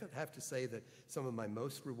humility. And I have to say that some of my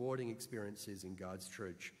most rewarding experiences in God's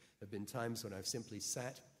church have been times when I've simply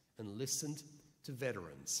sat and listened to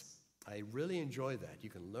veterans. I really enjoy that.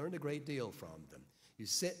 You can learn a great deal from them. You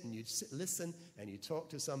sit and you listen and you talk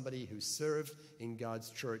to somebody who served in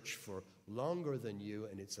God's church for longer than you,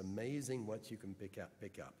 and it's amazing what you can pick up.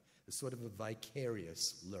 It's sort of a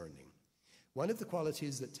vicarious learning. One of the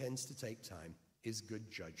qualities that tends to take time is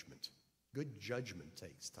good judgment. Good judgment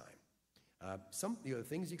takes time. Some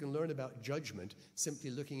things you can learn about judgment simply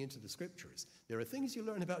looking into the Scriptures. There are things you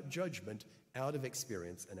learn about judgment out of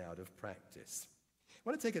experience and out of practice. I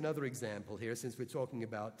want to take another example here, since we're talking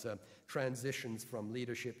about transitions from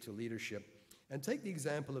leadership to leadership, and take the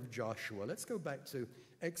example of Joshua. Let's go back to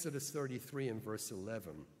Exodus 33 and verse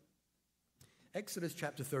 11. Exodus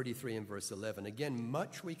chapter 33 and verse 11. Again,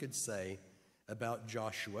 much we could say about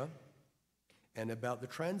Joshua and about the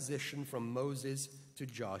transition from Moses to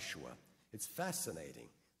Joshua. It's fascinating.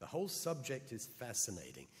 The whole subject is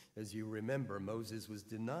fascinating. As you remember, Moses was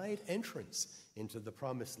denied entrance into the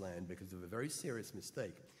promised land because of a very serious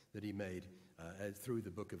mistake that he made through the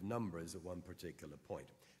book of Numbers at one particular point.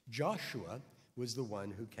 Joshua was the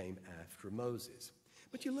one who came after Moses.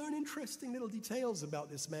 But you learn interesting little details about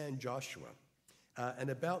this man Joshua and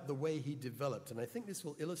about the way he developed. And I think this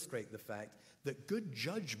will illustrate the fact that good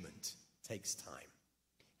judgment takes time.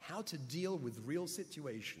 How to deal with real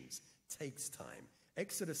situations takes time.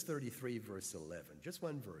 Exodus 33, verse 11. Just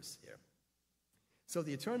one verse here. So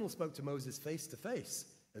the Eternal spoke to Moses face to face,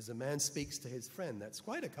 as a man speaks to his friend. That's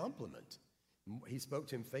quite a compliment. He spoke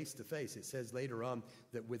to him face to face. It says later on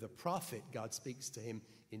that with a prophet, God speaks to him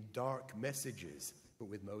in dark messages. But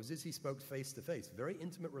with Moses, he spoke face to face. Very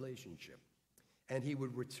intimate relationship. And he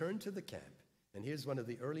would return to the camp. And here's one of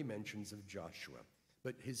the early mentions of Joshua.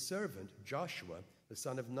 But his servant, Joshua, the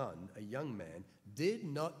son of Nun, a young man, did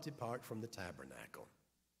not depart from the tabernacle.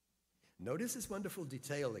 Notice this wonderful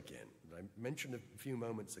detail again that I mentioned a few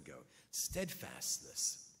moments ago.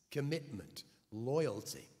 Steadfastness, commitment,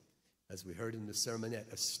 loyalty, as we heard in the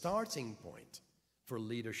sermonette, a starting point for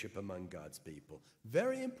leadership among God's people.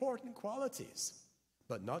 Very important qualities,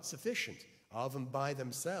 but not sufficient of them by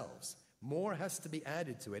themselves. More has to be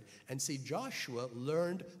added to it. And see, Joshua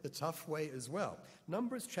learned the tough way as well.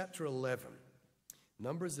 Numbers chapter 11.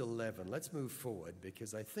 Numbers 11. Let's move forward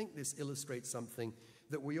because I think this illustrates something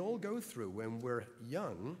that we all go through when we're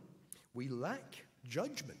young. We lack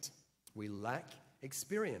judgment. We lack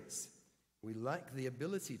experience. We lack the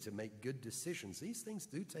ability to make good decisions. These things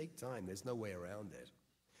do take time. There's no way around it.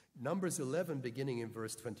 Numbers 11, beginning in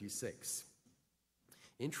verse 26.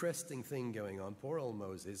 Interesting thing going on. Poor old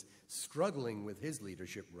Moses, struggling with his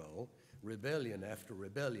leadership role, rebellion after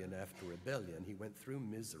rebellion after rebellion. He went through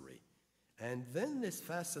misery. And then this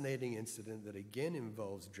fascinating incident that again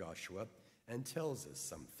involves Joshua and tells us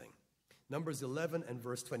something. Numbers 11 and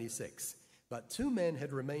verse 26. But 2 men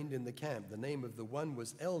had remained in the camp. The name of the one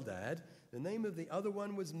was Eldad. The name of the other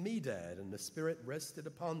one was Medad, and the Spirit rested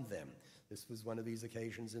upon them. This was one of these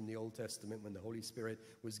occasions in the Old Testament when the Holy Spirit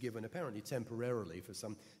was given apparently temporarily for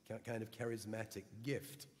some kind of charismatic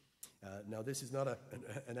gift. Now, this is not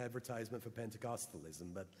an advertisement for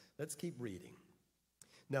Pentecostalism, but let's keep reading.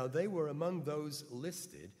 Now, they were among those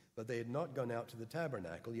listed, but they had not gone out to the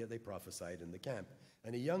tabernacle, yet they prophesied in the camp.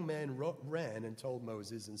 And a young man ran and told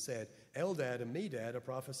Moses and said, Eldad and Medad are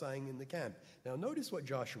prophesying in the camp. Now, notice what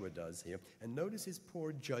Joshua does here, and notice his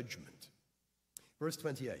poor judgment. Verse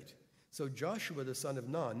 28. So Joshua, the son of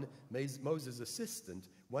Nun, Moses' assistant,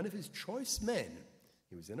 one of his choice men,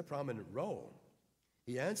 he was in a prominent role.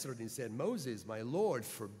 He answered and said, Moses, my Lord,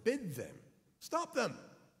 forbid them. Stop them.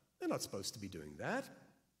 They're not supposed to be doing that.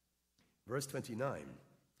 Verse 29.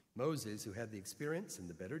 Moses, who had the experience and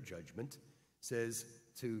the better judgment, says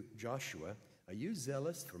to Joshua, are you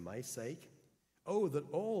zealous for my sake? Oh, that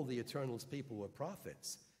all the Eternal's people were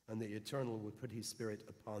prophets, and the Eternal would put his Spirit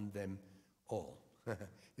upon them all.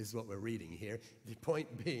 This is what we're reading here. The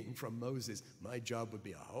point being from Moses, my job would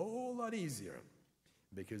be a whole lot easier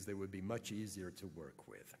because they would be much easier to work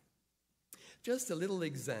with. Just a little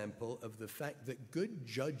example of the fact that good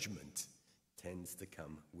judgment tends to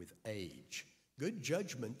come with age. Good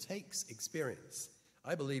judgment takes experience.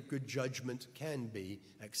 I believe good judgment can be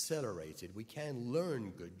accelerated. We can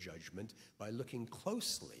learn good judgment by looking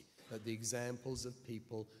closely at the examples of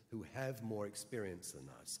people who have more experience than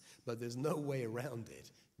us. But there's no way around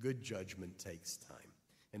it. Good judgment takes time.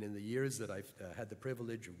 And in the years that I've had the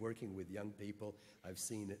privilege of working with young people, I've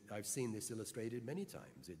seen this illustrated many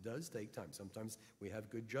times. It does take time. Sometimes we have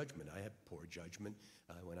good judgment. I had poor judgment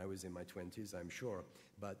when I was in my 20s, I'm sure.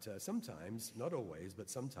 But sometimes, not always, but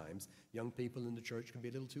sometimes, young people in the church can be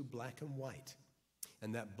a little too black and white.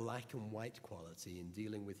 And that black and white quality in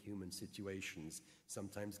dealing with human situations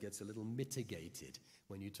sometimes gets a little mitigated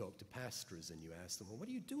when you talk to pastors and you ask them, well, what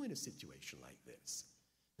do you do in a situation like this?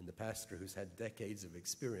 And the pastor who's had decades of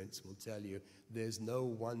experience will tell you there's no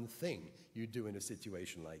one thing you do in a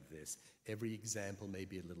situation like this. Every example may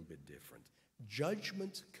be a little bit different.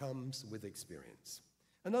 Judgment comes with experience.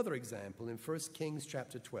 Another example in 1 Kings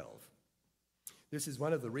chapter 12. This is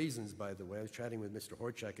one of the reasons, by the way, I was chatting with Mr.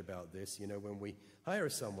 Horchak about this. You know, when we hire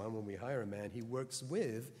someone, when we hire a man, he works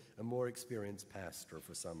with a more experienced pastor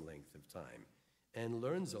for some length of time and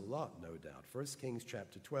learns a lot, no doubt. 1 Kings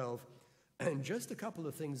chapter 12. And just a couple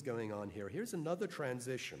of things going on here. Here's another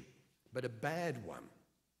transition, but a bad one.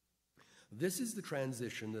 This is the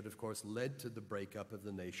transition that, of course, led to the breakup of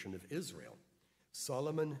the nation of Israel.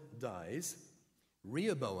 Solomon dies,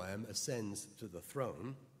 Rehoboam ascends to the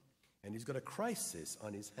throne, and he's got a crisis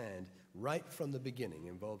on his hand right from the beginning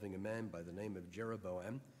involving a man by the name of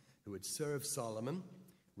Jeroboam who had served Solomon,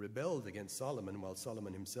 rebelled against Solomon while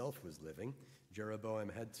Solomon himself was living. Jeroboam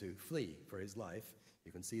had to flee for his life.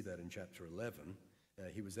 You can see that in chapter 11.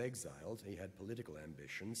 He was exiled. He had political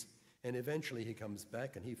ambitions. And eventually he comes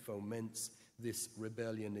back and he foments this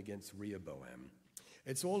rebellion against Rehoboam.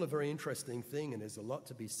 It's all a very interesting thing, and there's a lot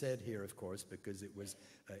to be said here, of course, because it was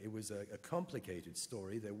a complicated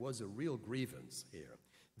story. There was a real grievance here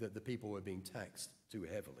that the people were being taxed too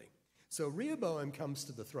heavily. So Rehoboam comes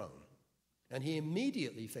to the throne, and he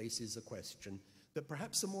immediately faces a question that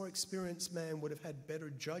perhaps a more experienced man would have had better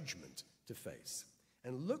judgment to face.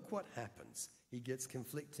 And look what happens. He gets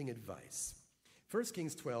conflicting advice. 1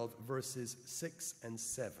 Kings 12, verses 6 and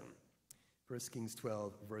 7. 1 Kings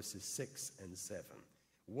 12, verses 6 and 7.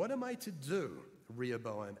 What am I to do?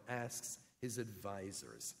 Rehoboam asks his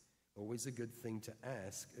advisors. Always a good thing to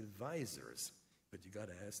ask advisors, but you got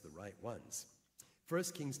to ask the right ones. 1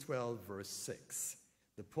 Kings 12, verse 6.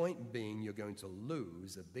 The point being, you're going to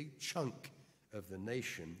lose a big chunk of the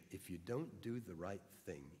nation if you don't do the right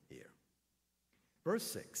thing here. Verse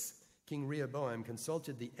 6, King Rehoboam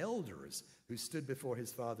consulted the elders who stood before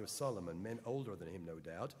his father Solomon, men older than him, no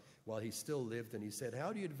doubt, while he still lived, and he said,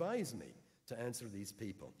 how do you advise me to answer these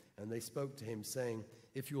people? And they spoke to him, saying,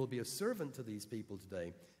 if you will be a servant to these people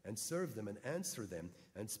today, and serve them and answer them,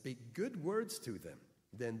 and speak good words to them,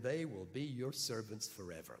 then they will be your servants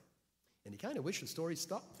forever. And you kind of wish the story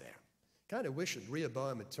stopped there. Kind of wish that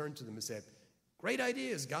Rehoboam had turned to them and said, great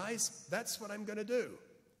ideas, guys. That's what I'm going to do.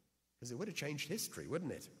 Because it would have changed history,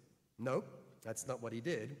 wouldn't it? Nope, that's not what he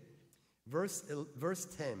did. Verse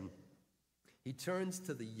 10, he turns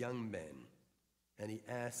to the young men and he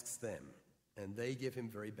asks them, and they give him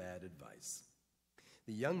very bad advice.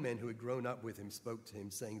 The young men who had grown up with him spoke to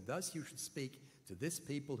him, saying, thus you should speak to this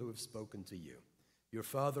people who have spoken to you. Your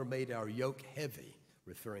father made our yoke heavy,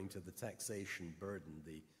 referring to the taxation burden,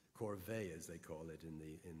 the corvée, as they call it,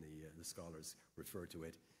 the scholars refer to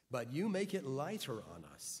it. But you make it lighter on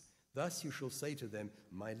us. Thus you shall say to them,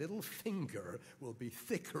 my little finger will be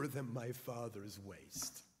thicker than my father's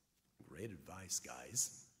waist. Great advice,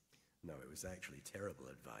 guys. No, it was actually terrible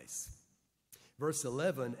advice. Verse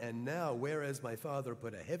 11, and now, whereas my father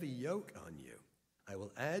put a heavy yoke on you, I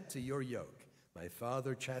will add to your yoke. My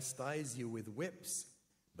father chastised you with whips,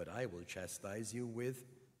 but I will chastise you with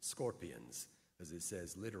scorpions, as it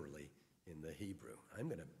says literally in the Hebrew. I'm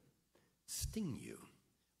going to sting you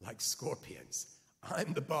like scorpions.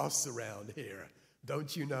 I'm the boss around here.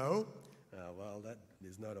 Don't you know? Well, that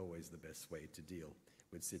is not always the best way to deal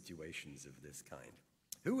with situations of this kind.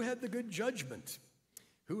 Who had the good judgment?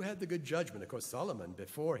 Who had the good judgment? Of course, Solomon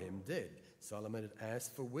before him did. Solomon had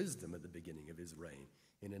asked for wisdom at the beginning of his reign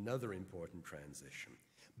in another important transition.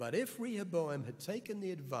 But if Rehoboam had taken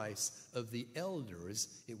the advice of the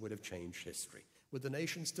elders, it would have changed history. Would the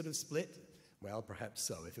nation still have split? Well, perhaps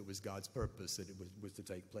so. If it was God's purpose that it was to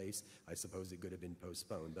take place, I suppose it could have been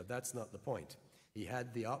postponed. But that's not the point. He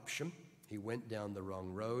had the option. He went down the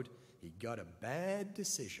wrong road. He got a bad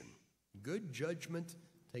decision. Good judgment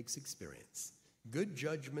takes experience. Good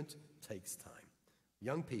judgment takes time.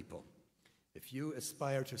 Young people, if you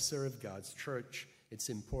aspire to serve God's church, it's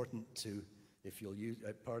important to, if you'll use,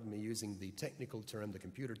 pardon me using the technical term, the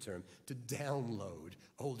computer term, to download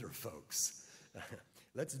older folks.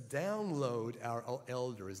 Let's download our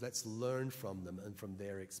elders. Let's learn from them and from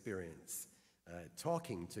their experience.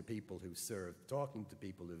 Talking to people who serve, talking to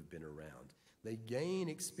people who've been around. They gain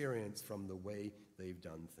experience from the way they've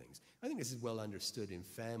done things. I think this is well understood in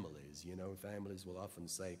families. You know, families will often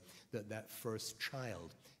say that that first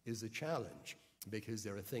child is a challenge because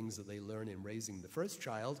there are things that they learn in raising the first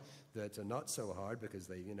child that are not so hard because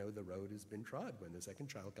they, you know, the road has been trod when the second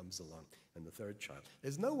child comes along and the third child.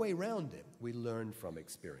 There's no way around it. We learn from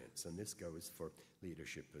experience, and this goes for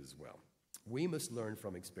leadership as well. We must learn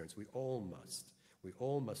from experience. We all must. We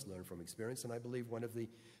all must learn from experience, and I believe one of the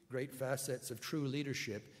great facets of true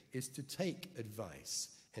leadership is to take advice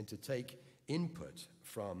and to take input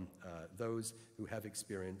from those who have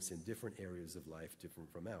experience in different areas of life,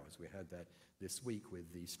 different from ours. We had that this week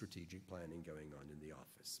with the strategic planning going on in the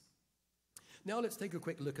office. Now let's take a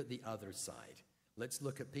quick look at the other side. Let's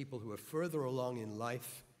look at people who are further along in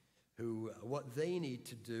life, what they need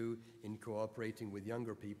to do in cooperating with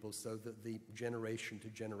younger people so that the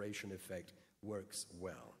generation-to-generation effect works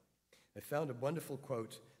well. I found a wonderful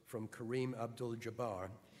quote from Kareem Abdul-Jabbar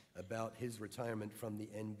about his retirement from the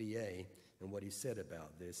NBA and what he said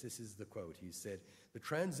about this. This is the quote. He said, "The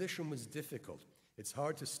transition was difficult. It's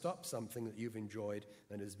hard to stop something that you've enjoyed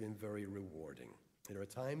and has been very rewarding. There are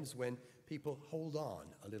times when people hold on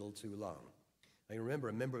a little too long." I remember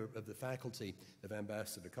a member of the faculty of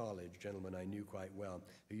Ambassador College, a gentleman I knew quite well,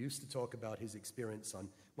 who used to talk about his experience on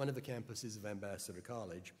one of the campuses of Ambassador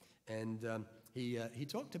College. And he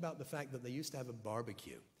talked about the fact that they used to have a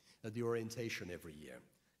barbecue at the orientation every year.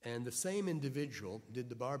 And the same individual did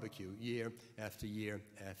the barbecue year after year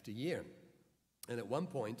after year. And at one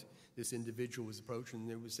point, this individual was approached and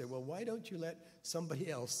they would say, "Well, why don't you let somebody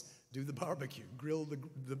else do the barbecue, grill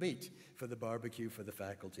the meat for the barbecue for the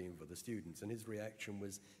faculty and for the students?" And his reaction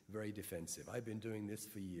was very defensive. "I've been doing this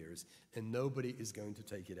for years, and nobody is going to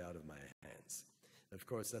take it out of my hands." Of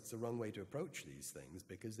course, that's the wrong way to approach these things,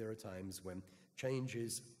 because there are times when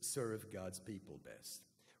changes serve God's people best.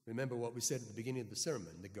 Remember what we said at the beginning of the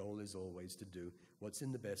sermon. The goal is always to do what's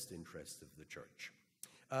in the best interest of the church.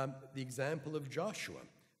 The example of Joshua.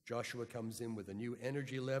 Joshua comes in with a new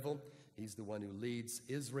energy level. He's the one who leads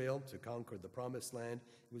Israel to conquer the promised land.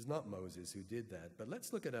 It was not Moses who did that. But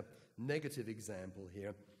let's look at a negative example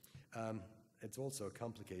here. It's also a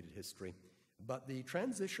complicated history. But the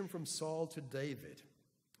transition from Saul to David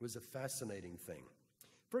was a fascinating thing.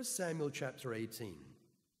 1 Samuel chapter 18.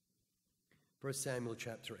 1 Samuel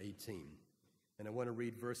chapter 18. And I want to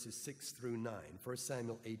read verses 6 through 9. 1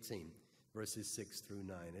 Samuel 18, verses 6 through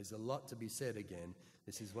 9. There's a lot to be said again.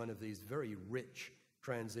 This is one of these very rich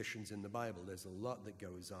transitions in the Bible. There's a lot that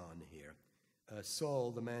goes on here.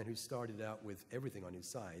 Saul, the man who started out with everything on his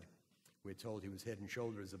side, We're told he was head and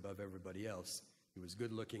shoulders above everybody else. He was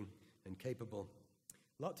good looking and capable.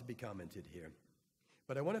 A lot to be commented here.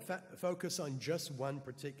 But I want to focus on just one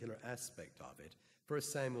particular aspect of it. 1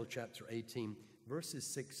 Samuel chapter 18, verses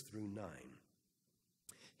 6 through 9.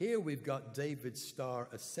 Here we've got David's star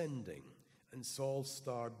ascending and Saul's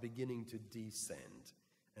star beginning to descend.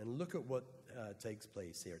 And look at what takes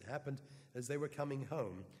place here. It happened as they were coming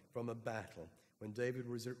home from a battle, when David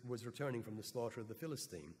was returning from the slaughter of the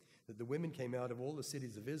Philistine, that the women came out of all the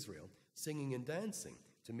cities of Israel, singing and dancing,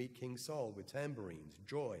 to meet King Saul with tambourines,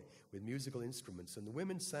 joy, with musical instruments. And the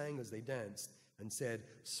women sang as they danced and said,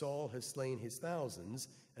 Saul has slain his thousands,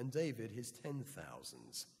 and David his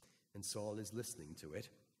 10,000s. And Saul is listening to it,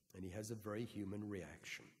 and he has a very human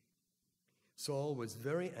reaction. Saul was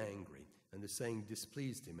very angry, and the saying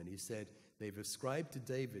displeased him, and he said, they've ascribed to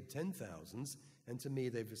David 10,000s, and to me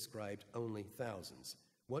they've ascribed only thousands.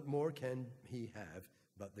 What more can he have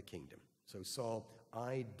but the kingdom? So Saul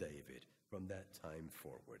eyed David from that time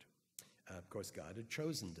forward. Of course, God had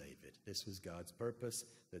chosen David. This was God's purpose,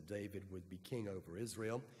 that David would be king over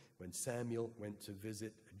Israel. When Samuel went to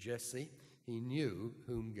visit Jesse, he knew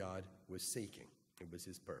whom God was seeking. It was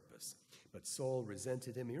his purpose. But Saul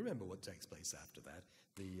resented him. You remember what takes place after that.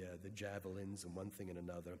 The javelins and one thing and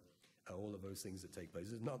another, all of those things that take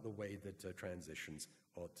place. It's not the way that transitions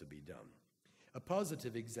ought to be done. A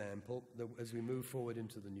positive example, as we move forward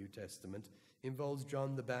into the New Testament, involves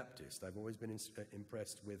John the Baptist. I've always been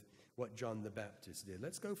impressed with what John the Baptist did.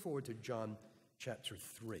 Let's go forward to John chapter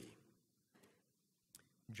 3.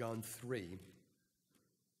 John 3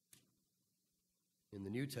 in the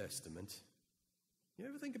New Testament. You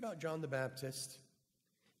ever think about John the Baptist?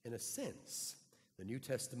 In a sense, the New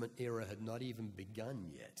Testament era had not even begun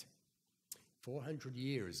yet. 400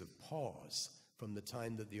 years of pause from the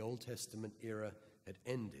time that the Old Testament era had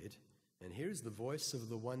ended, and here's the voice of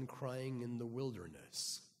the one crying in the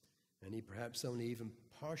wilderness. And he perhaps only even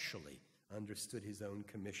partially understood his own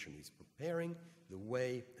commission. He's preparing the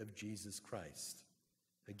way of Jesus Christ.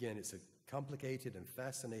 Again, it's a complicated and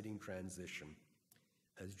fascinating transition,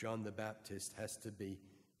 as John the Baptist has to be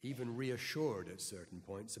even reassured at certain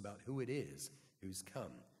points about who it is who's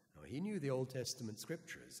come. Now, he knew the Old Testament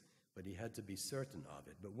scriptures, but he had to be certain of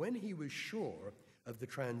it. But when he was sure of the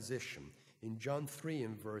transition, in John 3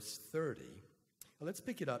 and verse 30, well, let's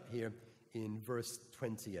pick it up here in verse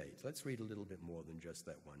 28. Let's read a little bit more than just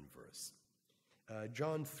that one verse.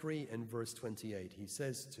 John 3 and verse 28, he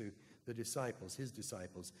says to the disciples, his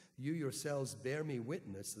disciples, you yourselves bear me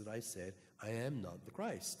witness that I said, I am not the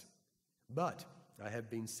Christ, but I have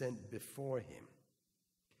been sent before him.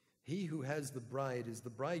 He who has the bride is the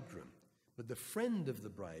bridegroom, but the friend of the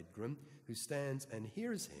bridegroom who stands and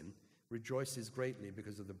hears him rejoices greatly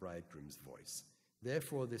because of the bridegroom's voice.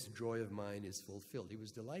 Therefore, this joy of mine is fulfilled. He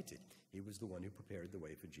was delighted. He was the one who prepared the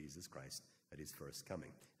way for Jesus Christ at his first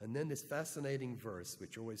coming. And then this fascinating verse,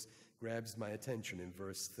 which always grabs my attention in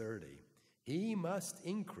verse 30. He must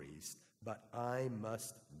increase, but I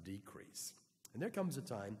must decrease. And there comes a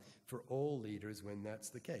time for all leaders when that's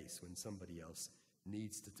the case, when somebody else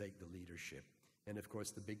needs to take the leadership. And of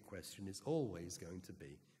course, the big question is always going to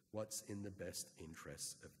be, what's in the best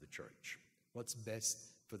interests of the church? What's best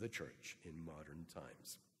for the church in modern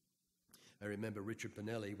times? I remember Richard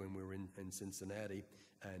Pinelli when we were in Cincinnati,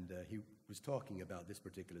 and he was talking about this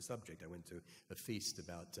particular subject. I went to a feast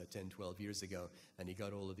about 10, 12 years ago, and he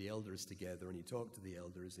got all of the elders together, and he talked to the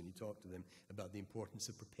elders, and he talked to them about the importance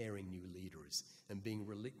of preparing new leaders and being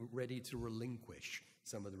ready to relinquish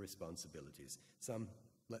some of the responsibilities. Some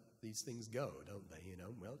let these things go, don't they?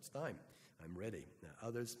 Well, it's time. I'm ready. Now,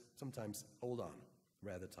 others sometimes hold on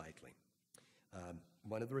rather tightly.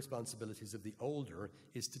 One of the responsibilities of the older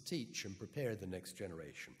is to teach and prepare the next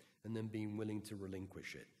generation, and then being willing to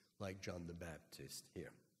relinquish it, like John the Baptist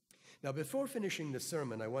here. Now, before finishing the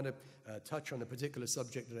sermon, I want to touch on a particular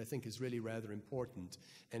subject that I think is really rather important,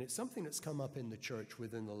 and it's something that's come up in the church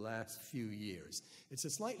within the last few years. It's a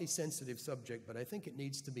slightly sensitive subject, but I think it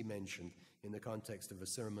needs to be mentioned in the context of a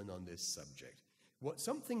sermon on this subject.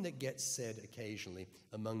 Something that gets said occasionally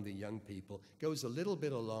among the young people goes a little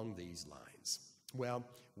bit along these lines. Well,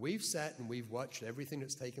 we've sat and we've watched everything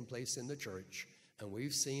that's taken place in the church, and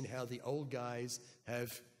we've seen how the old guys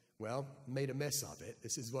have, made a mess of it.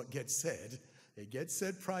 This is what gets said. It gets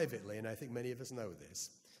said privately, and I think many of us know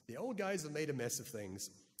this. The old guys have made a mess of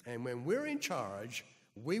things, and when we're in charge,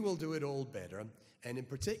 we will do it all better. And in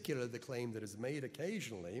particular, the claim that is made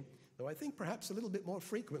occasionally, though I think perhaps a little bit more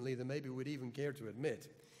frequently than maybe we'd even care to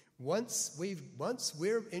admit, once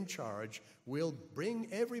we're in charge, we'll bring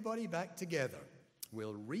everybody back together.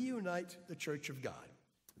 We'll reunite the church of God.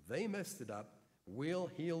 They messed it up. will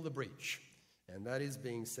heal the breach. And that is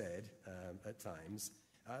being said at times.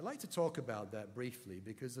 I'd like to talk about that briefly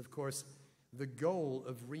because, of course, the goal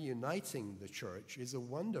of reuniting the church is a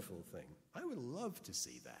wonderful thing. I would love to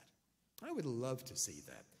see that. I would love to see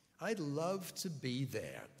that. I'd love to be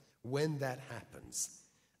there when that happens,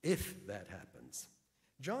 if that happens.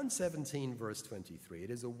 John 17, verse 23,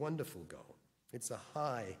 it is a wonderful goal. It's a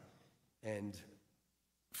high and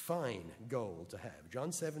fine goal to have.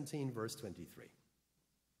 John 17, verse 23.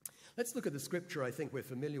 Let's look at the scripture. I think we're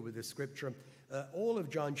familiar with this scripture. All of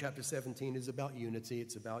John chapter 17 is about unity.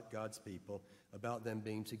 It's about God's people, about them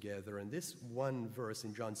being together. And this one verse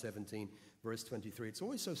in John 17, verse 23, it's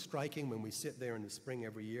always so striking when we sit there in the spring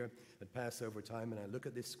every year at Passover time, and I look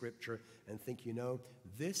at this scripture and think, you know,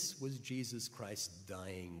 this was Jesus Christ's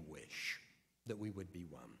dying wish, that we would be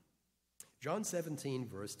one. John 17,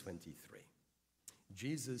 verse 23.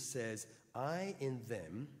 Jesus says, I in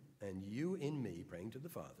them and you in me, praying to the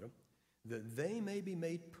Father, that they may be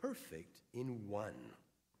made perfect in one,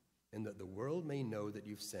 and that the world may know that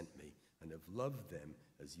you've sent me and have loved them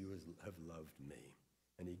as you have loved me.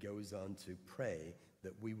 And he goes on to pray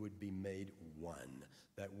that we would be made one.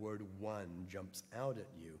 That word one jumps out at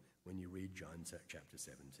you when you read John chapter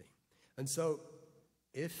 17. And so,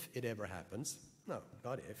 if it ever happens, no,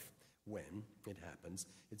 not if, when it happens,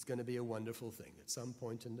 it's going to be a wonderful thing. At some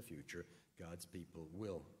point in the future, God's people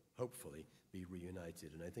will hopefully be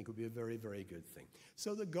reunited, and I think it will be a very, very good thing.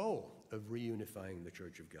 So the goal of reunifying the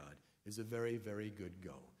Church of God is a very, very good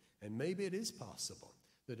goal. And maybe it is possible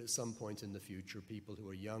that at some point in the future, people who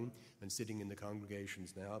are young and sitting in the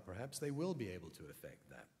congregations now, perhaps they will be able to effect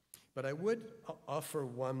that. But I would offer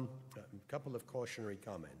a couple of cautionary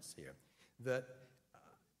comments here, that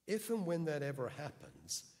if and when that ever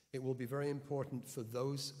happens, it will be very important for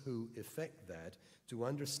those who effect that to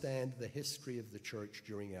understand the history of the church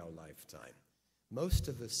during our lifetime. Most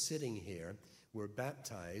of us sitting here were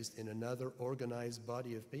baptized in another organized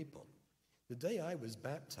body of people. The day I was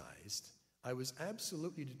baptized, I was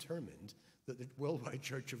absolutely determined that the Worldwide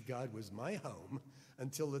Church of God was my home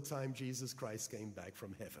until the time Jesus Christ came back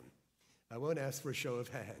from heaven. I won't ask for a show of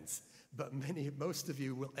hands, but most of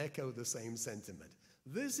you will echo the same sentiment.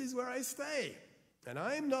 This is where I stay, and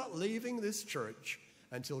I'm not leaving this church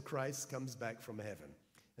until Christ comes back from heaven.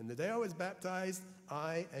 And the day I was baptized,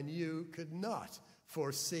 I and you could not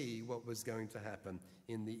foresee what was going to happen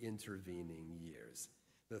in the intervening years.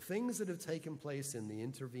 The things that have taken place in the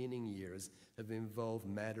intervening years have involved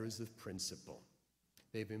matters of principle.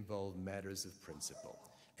 They've involved matters of principle.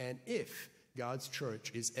 And if God's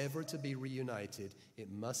church is ever to be reunited,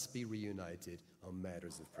 it must be reunited on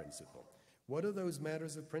matters of principle. What are those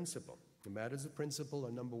matters of principle? The matters of principle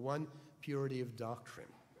are, number one, purity of doctrine.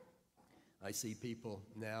 I see people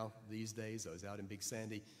now, these days, I was out in Big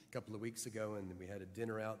Sandy a couple of weeks ago, and we had a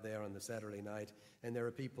dinner out there on the Saturday night, and there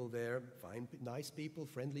are people there, fine, nice people,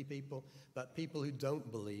 friendly people, but people who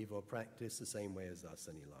don't believe or practice the same way as us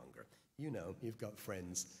any longer. You know, you've got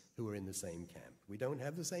friends who are in the same camp. We don't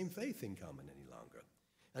have the same faith in common any longer.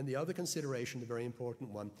 And the other consideration, the very important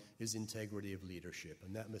one, is integrity of leadership,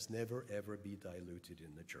 and that must never, ever be diluted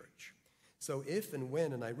in the church. So if and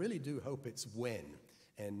when, and I really do hope it's when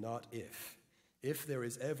and not if there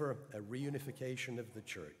is ever a reunification of the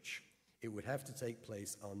church, it would have to take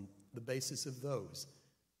place on the basis of those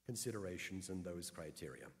considerations and those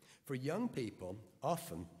criteria. For young people,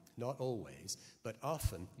 often, not always, but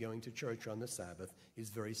often going to church on the Sabbath is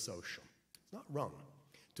very social. It's not wrong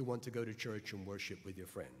to want to go to church and worship with your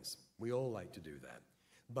friends. We all like to do that.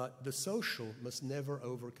 But the social must never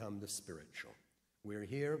overcome the spiritual. We're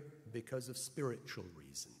here because of spiritual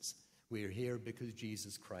reasons. We're here because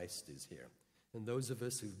Jesus Christ is here. And those of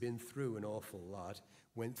us who've been through an awful lot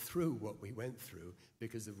went through what we went through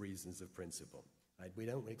because of reasons of principle. We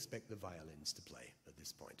don't expect the violins to play at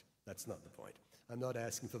this point. That's not the point. I'm not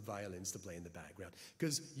asking for violins to play in the background,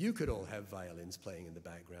 because you could all have violins playing in the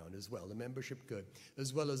background as well. The membership could,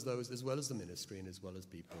 as well as the ministry, and as well as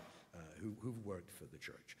people who've worked for the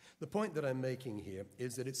church. The point that I'm making here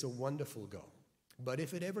is that it's a wonderful goal. But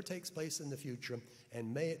if it ever takes place in the future,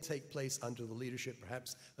 and may it take place under the leadership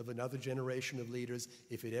perhaps of another generation of leaders,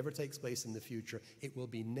 if it ever takes place in the future, it will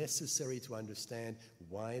be necessary to understand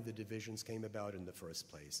why the divisions came about in the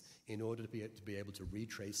first place in order to be able to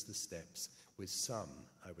retrace the steps with some,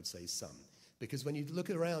 I would say some. Because when you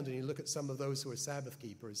look around and you look at some of those who are Sabbath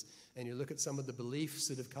keepers, and you look at some of the beliefs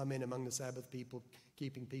that have come in among the Sabbath people,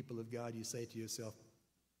 keeping people of God, you say to yourself,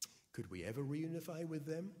 could we ever reunify with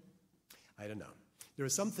them? I don't know. There are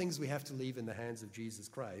some things we have to leave in the hands of Jesus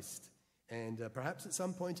Christ, and perhaps at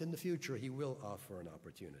some point in the future he will offer an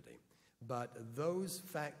opportunity. but those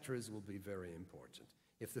factors will be very important.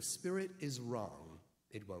 If the Spirit is wrong,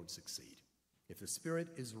 it won't succeed. If the Spirit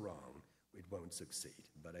is wrong, it won't succeed.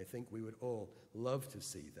 But I think we would all love to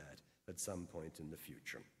see that at some point in the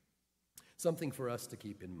future. Something for us to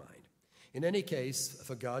keep in mind. In any case,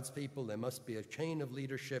 for God's people, there must be a chain of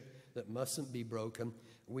leadership that mustn't be broken.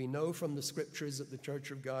 We know from the scriptures that the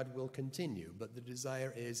church of God will continue, but the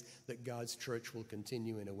desire is that God's church will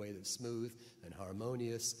continue in a way that's smooth and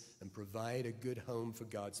harmonious and provide a good home for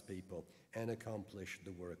God's people and accomplish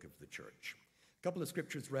the work of the church. A couple of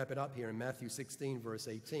scriptures wrap it up here in Matthew 16, verse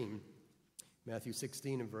 18. Matthew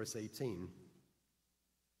 16 and verse 18.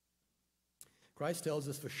 Christ tells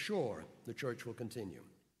us for sure the church will continue.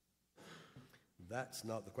 That's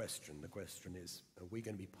not the question. The question is, are we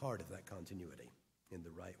going to be part of that continuity in the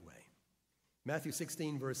right way? Matthew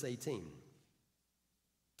 16, verse 18.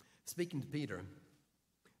 Speaking to Peter,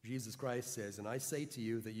 Jesus Christ says, "And I say to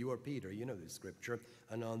you that you are Peter," you know this scripture,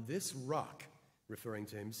 "and on this rock," referring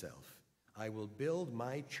to himself, "I will build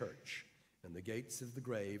my church, and the gates of the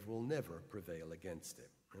grave will never prevail against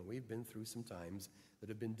it." And we've been through some times that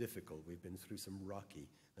have been difficult. We've been through some rocky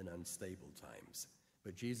and unstable times.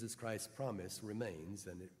 But Jesus Christ's promise remains,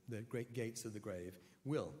 and the great gates of the grave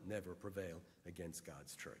will never prevail against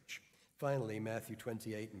God's church. Finally, Matthew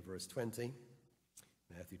 28 and verse 20.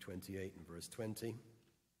 Matthew 28 and verse 20.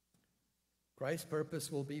 Christ's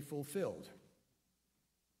purpose will be fulfilled.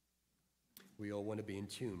 We all want to be in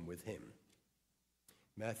tune with him.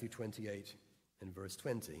 Matthew 28 and verse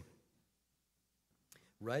 20.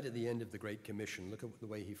 Right at the end of the Great Commission, look at the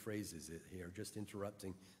way he phrases it here, just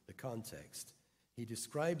interrupting the context. He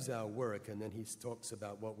describes our work, and then he talks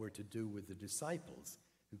about what we're to do with the disciples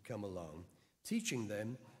who come along, teaching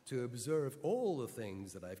them to observe all the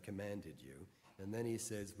things that I've commanded you. And then he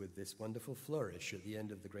says with this wonderful flourish at the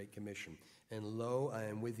end of the Great Commission, "And lo, I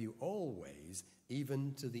am with you always,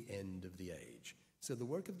 even to the end of the age." So the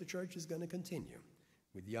work of the church is going to continue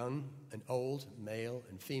with young and old, male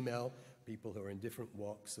and female, people who are in different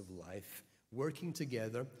walks of life, working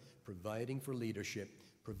together, providing for leadership,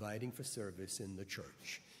 providing for service in the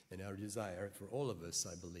church. And our desire for all of us,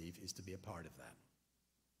 I believe, is to be a part of that.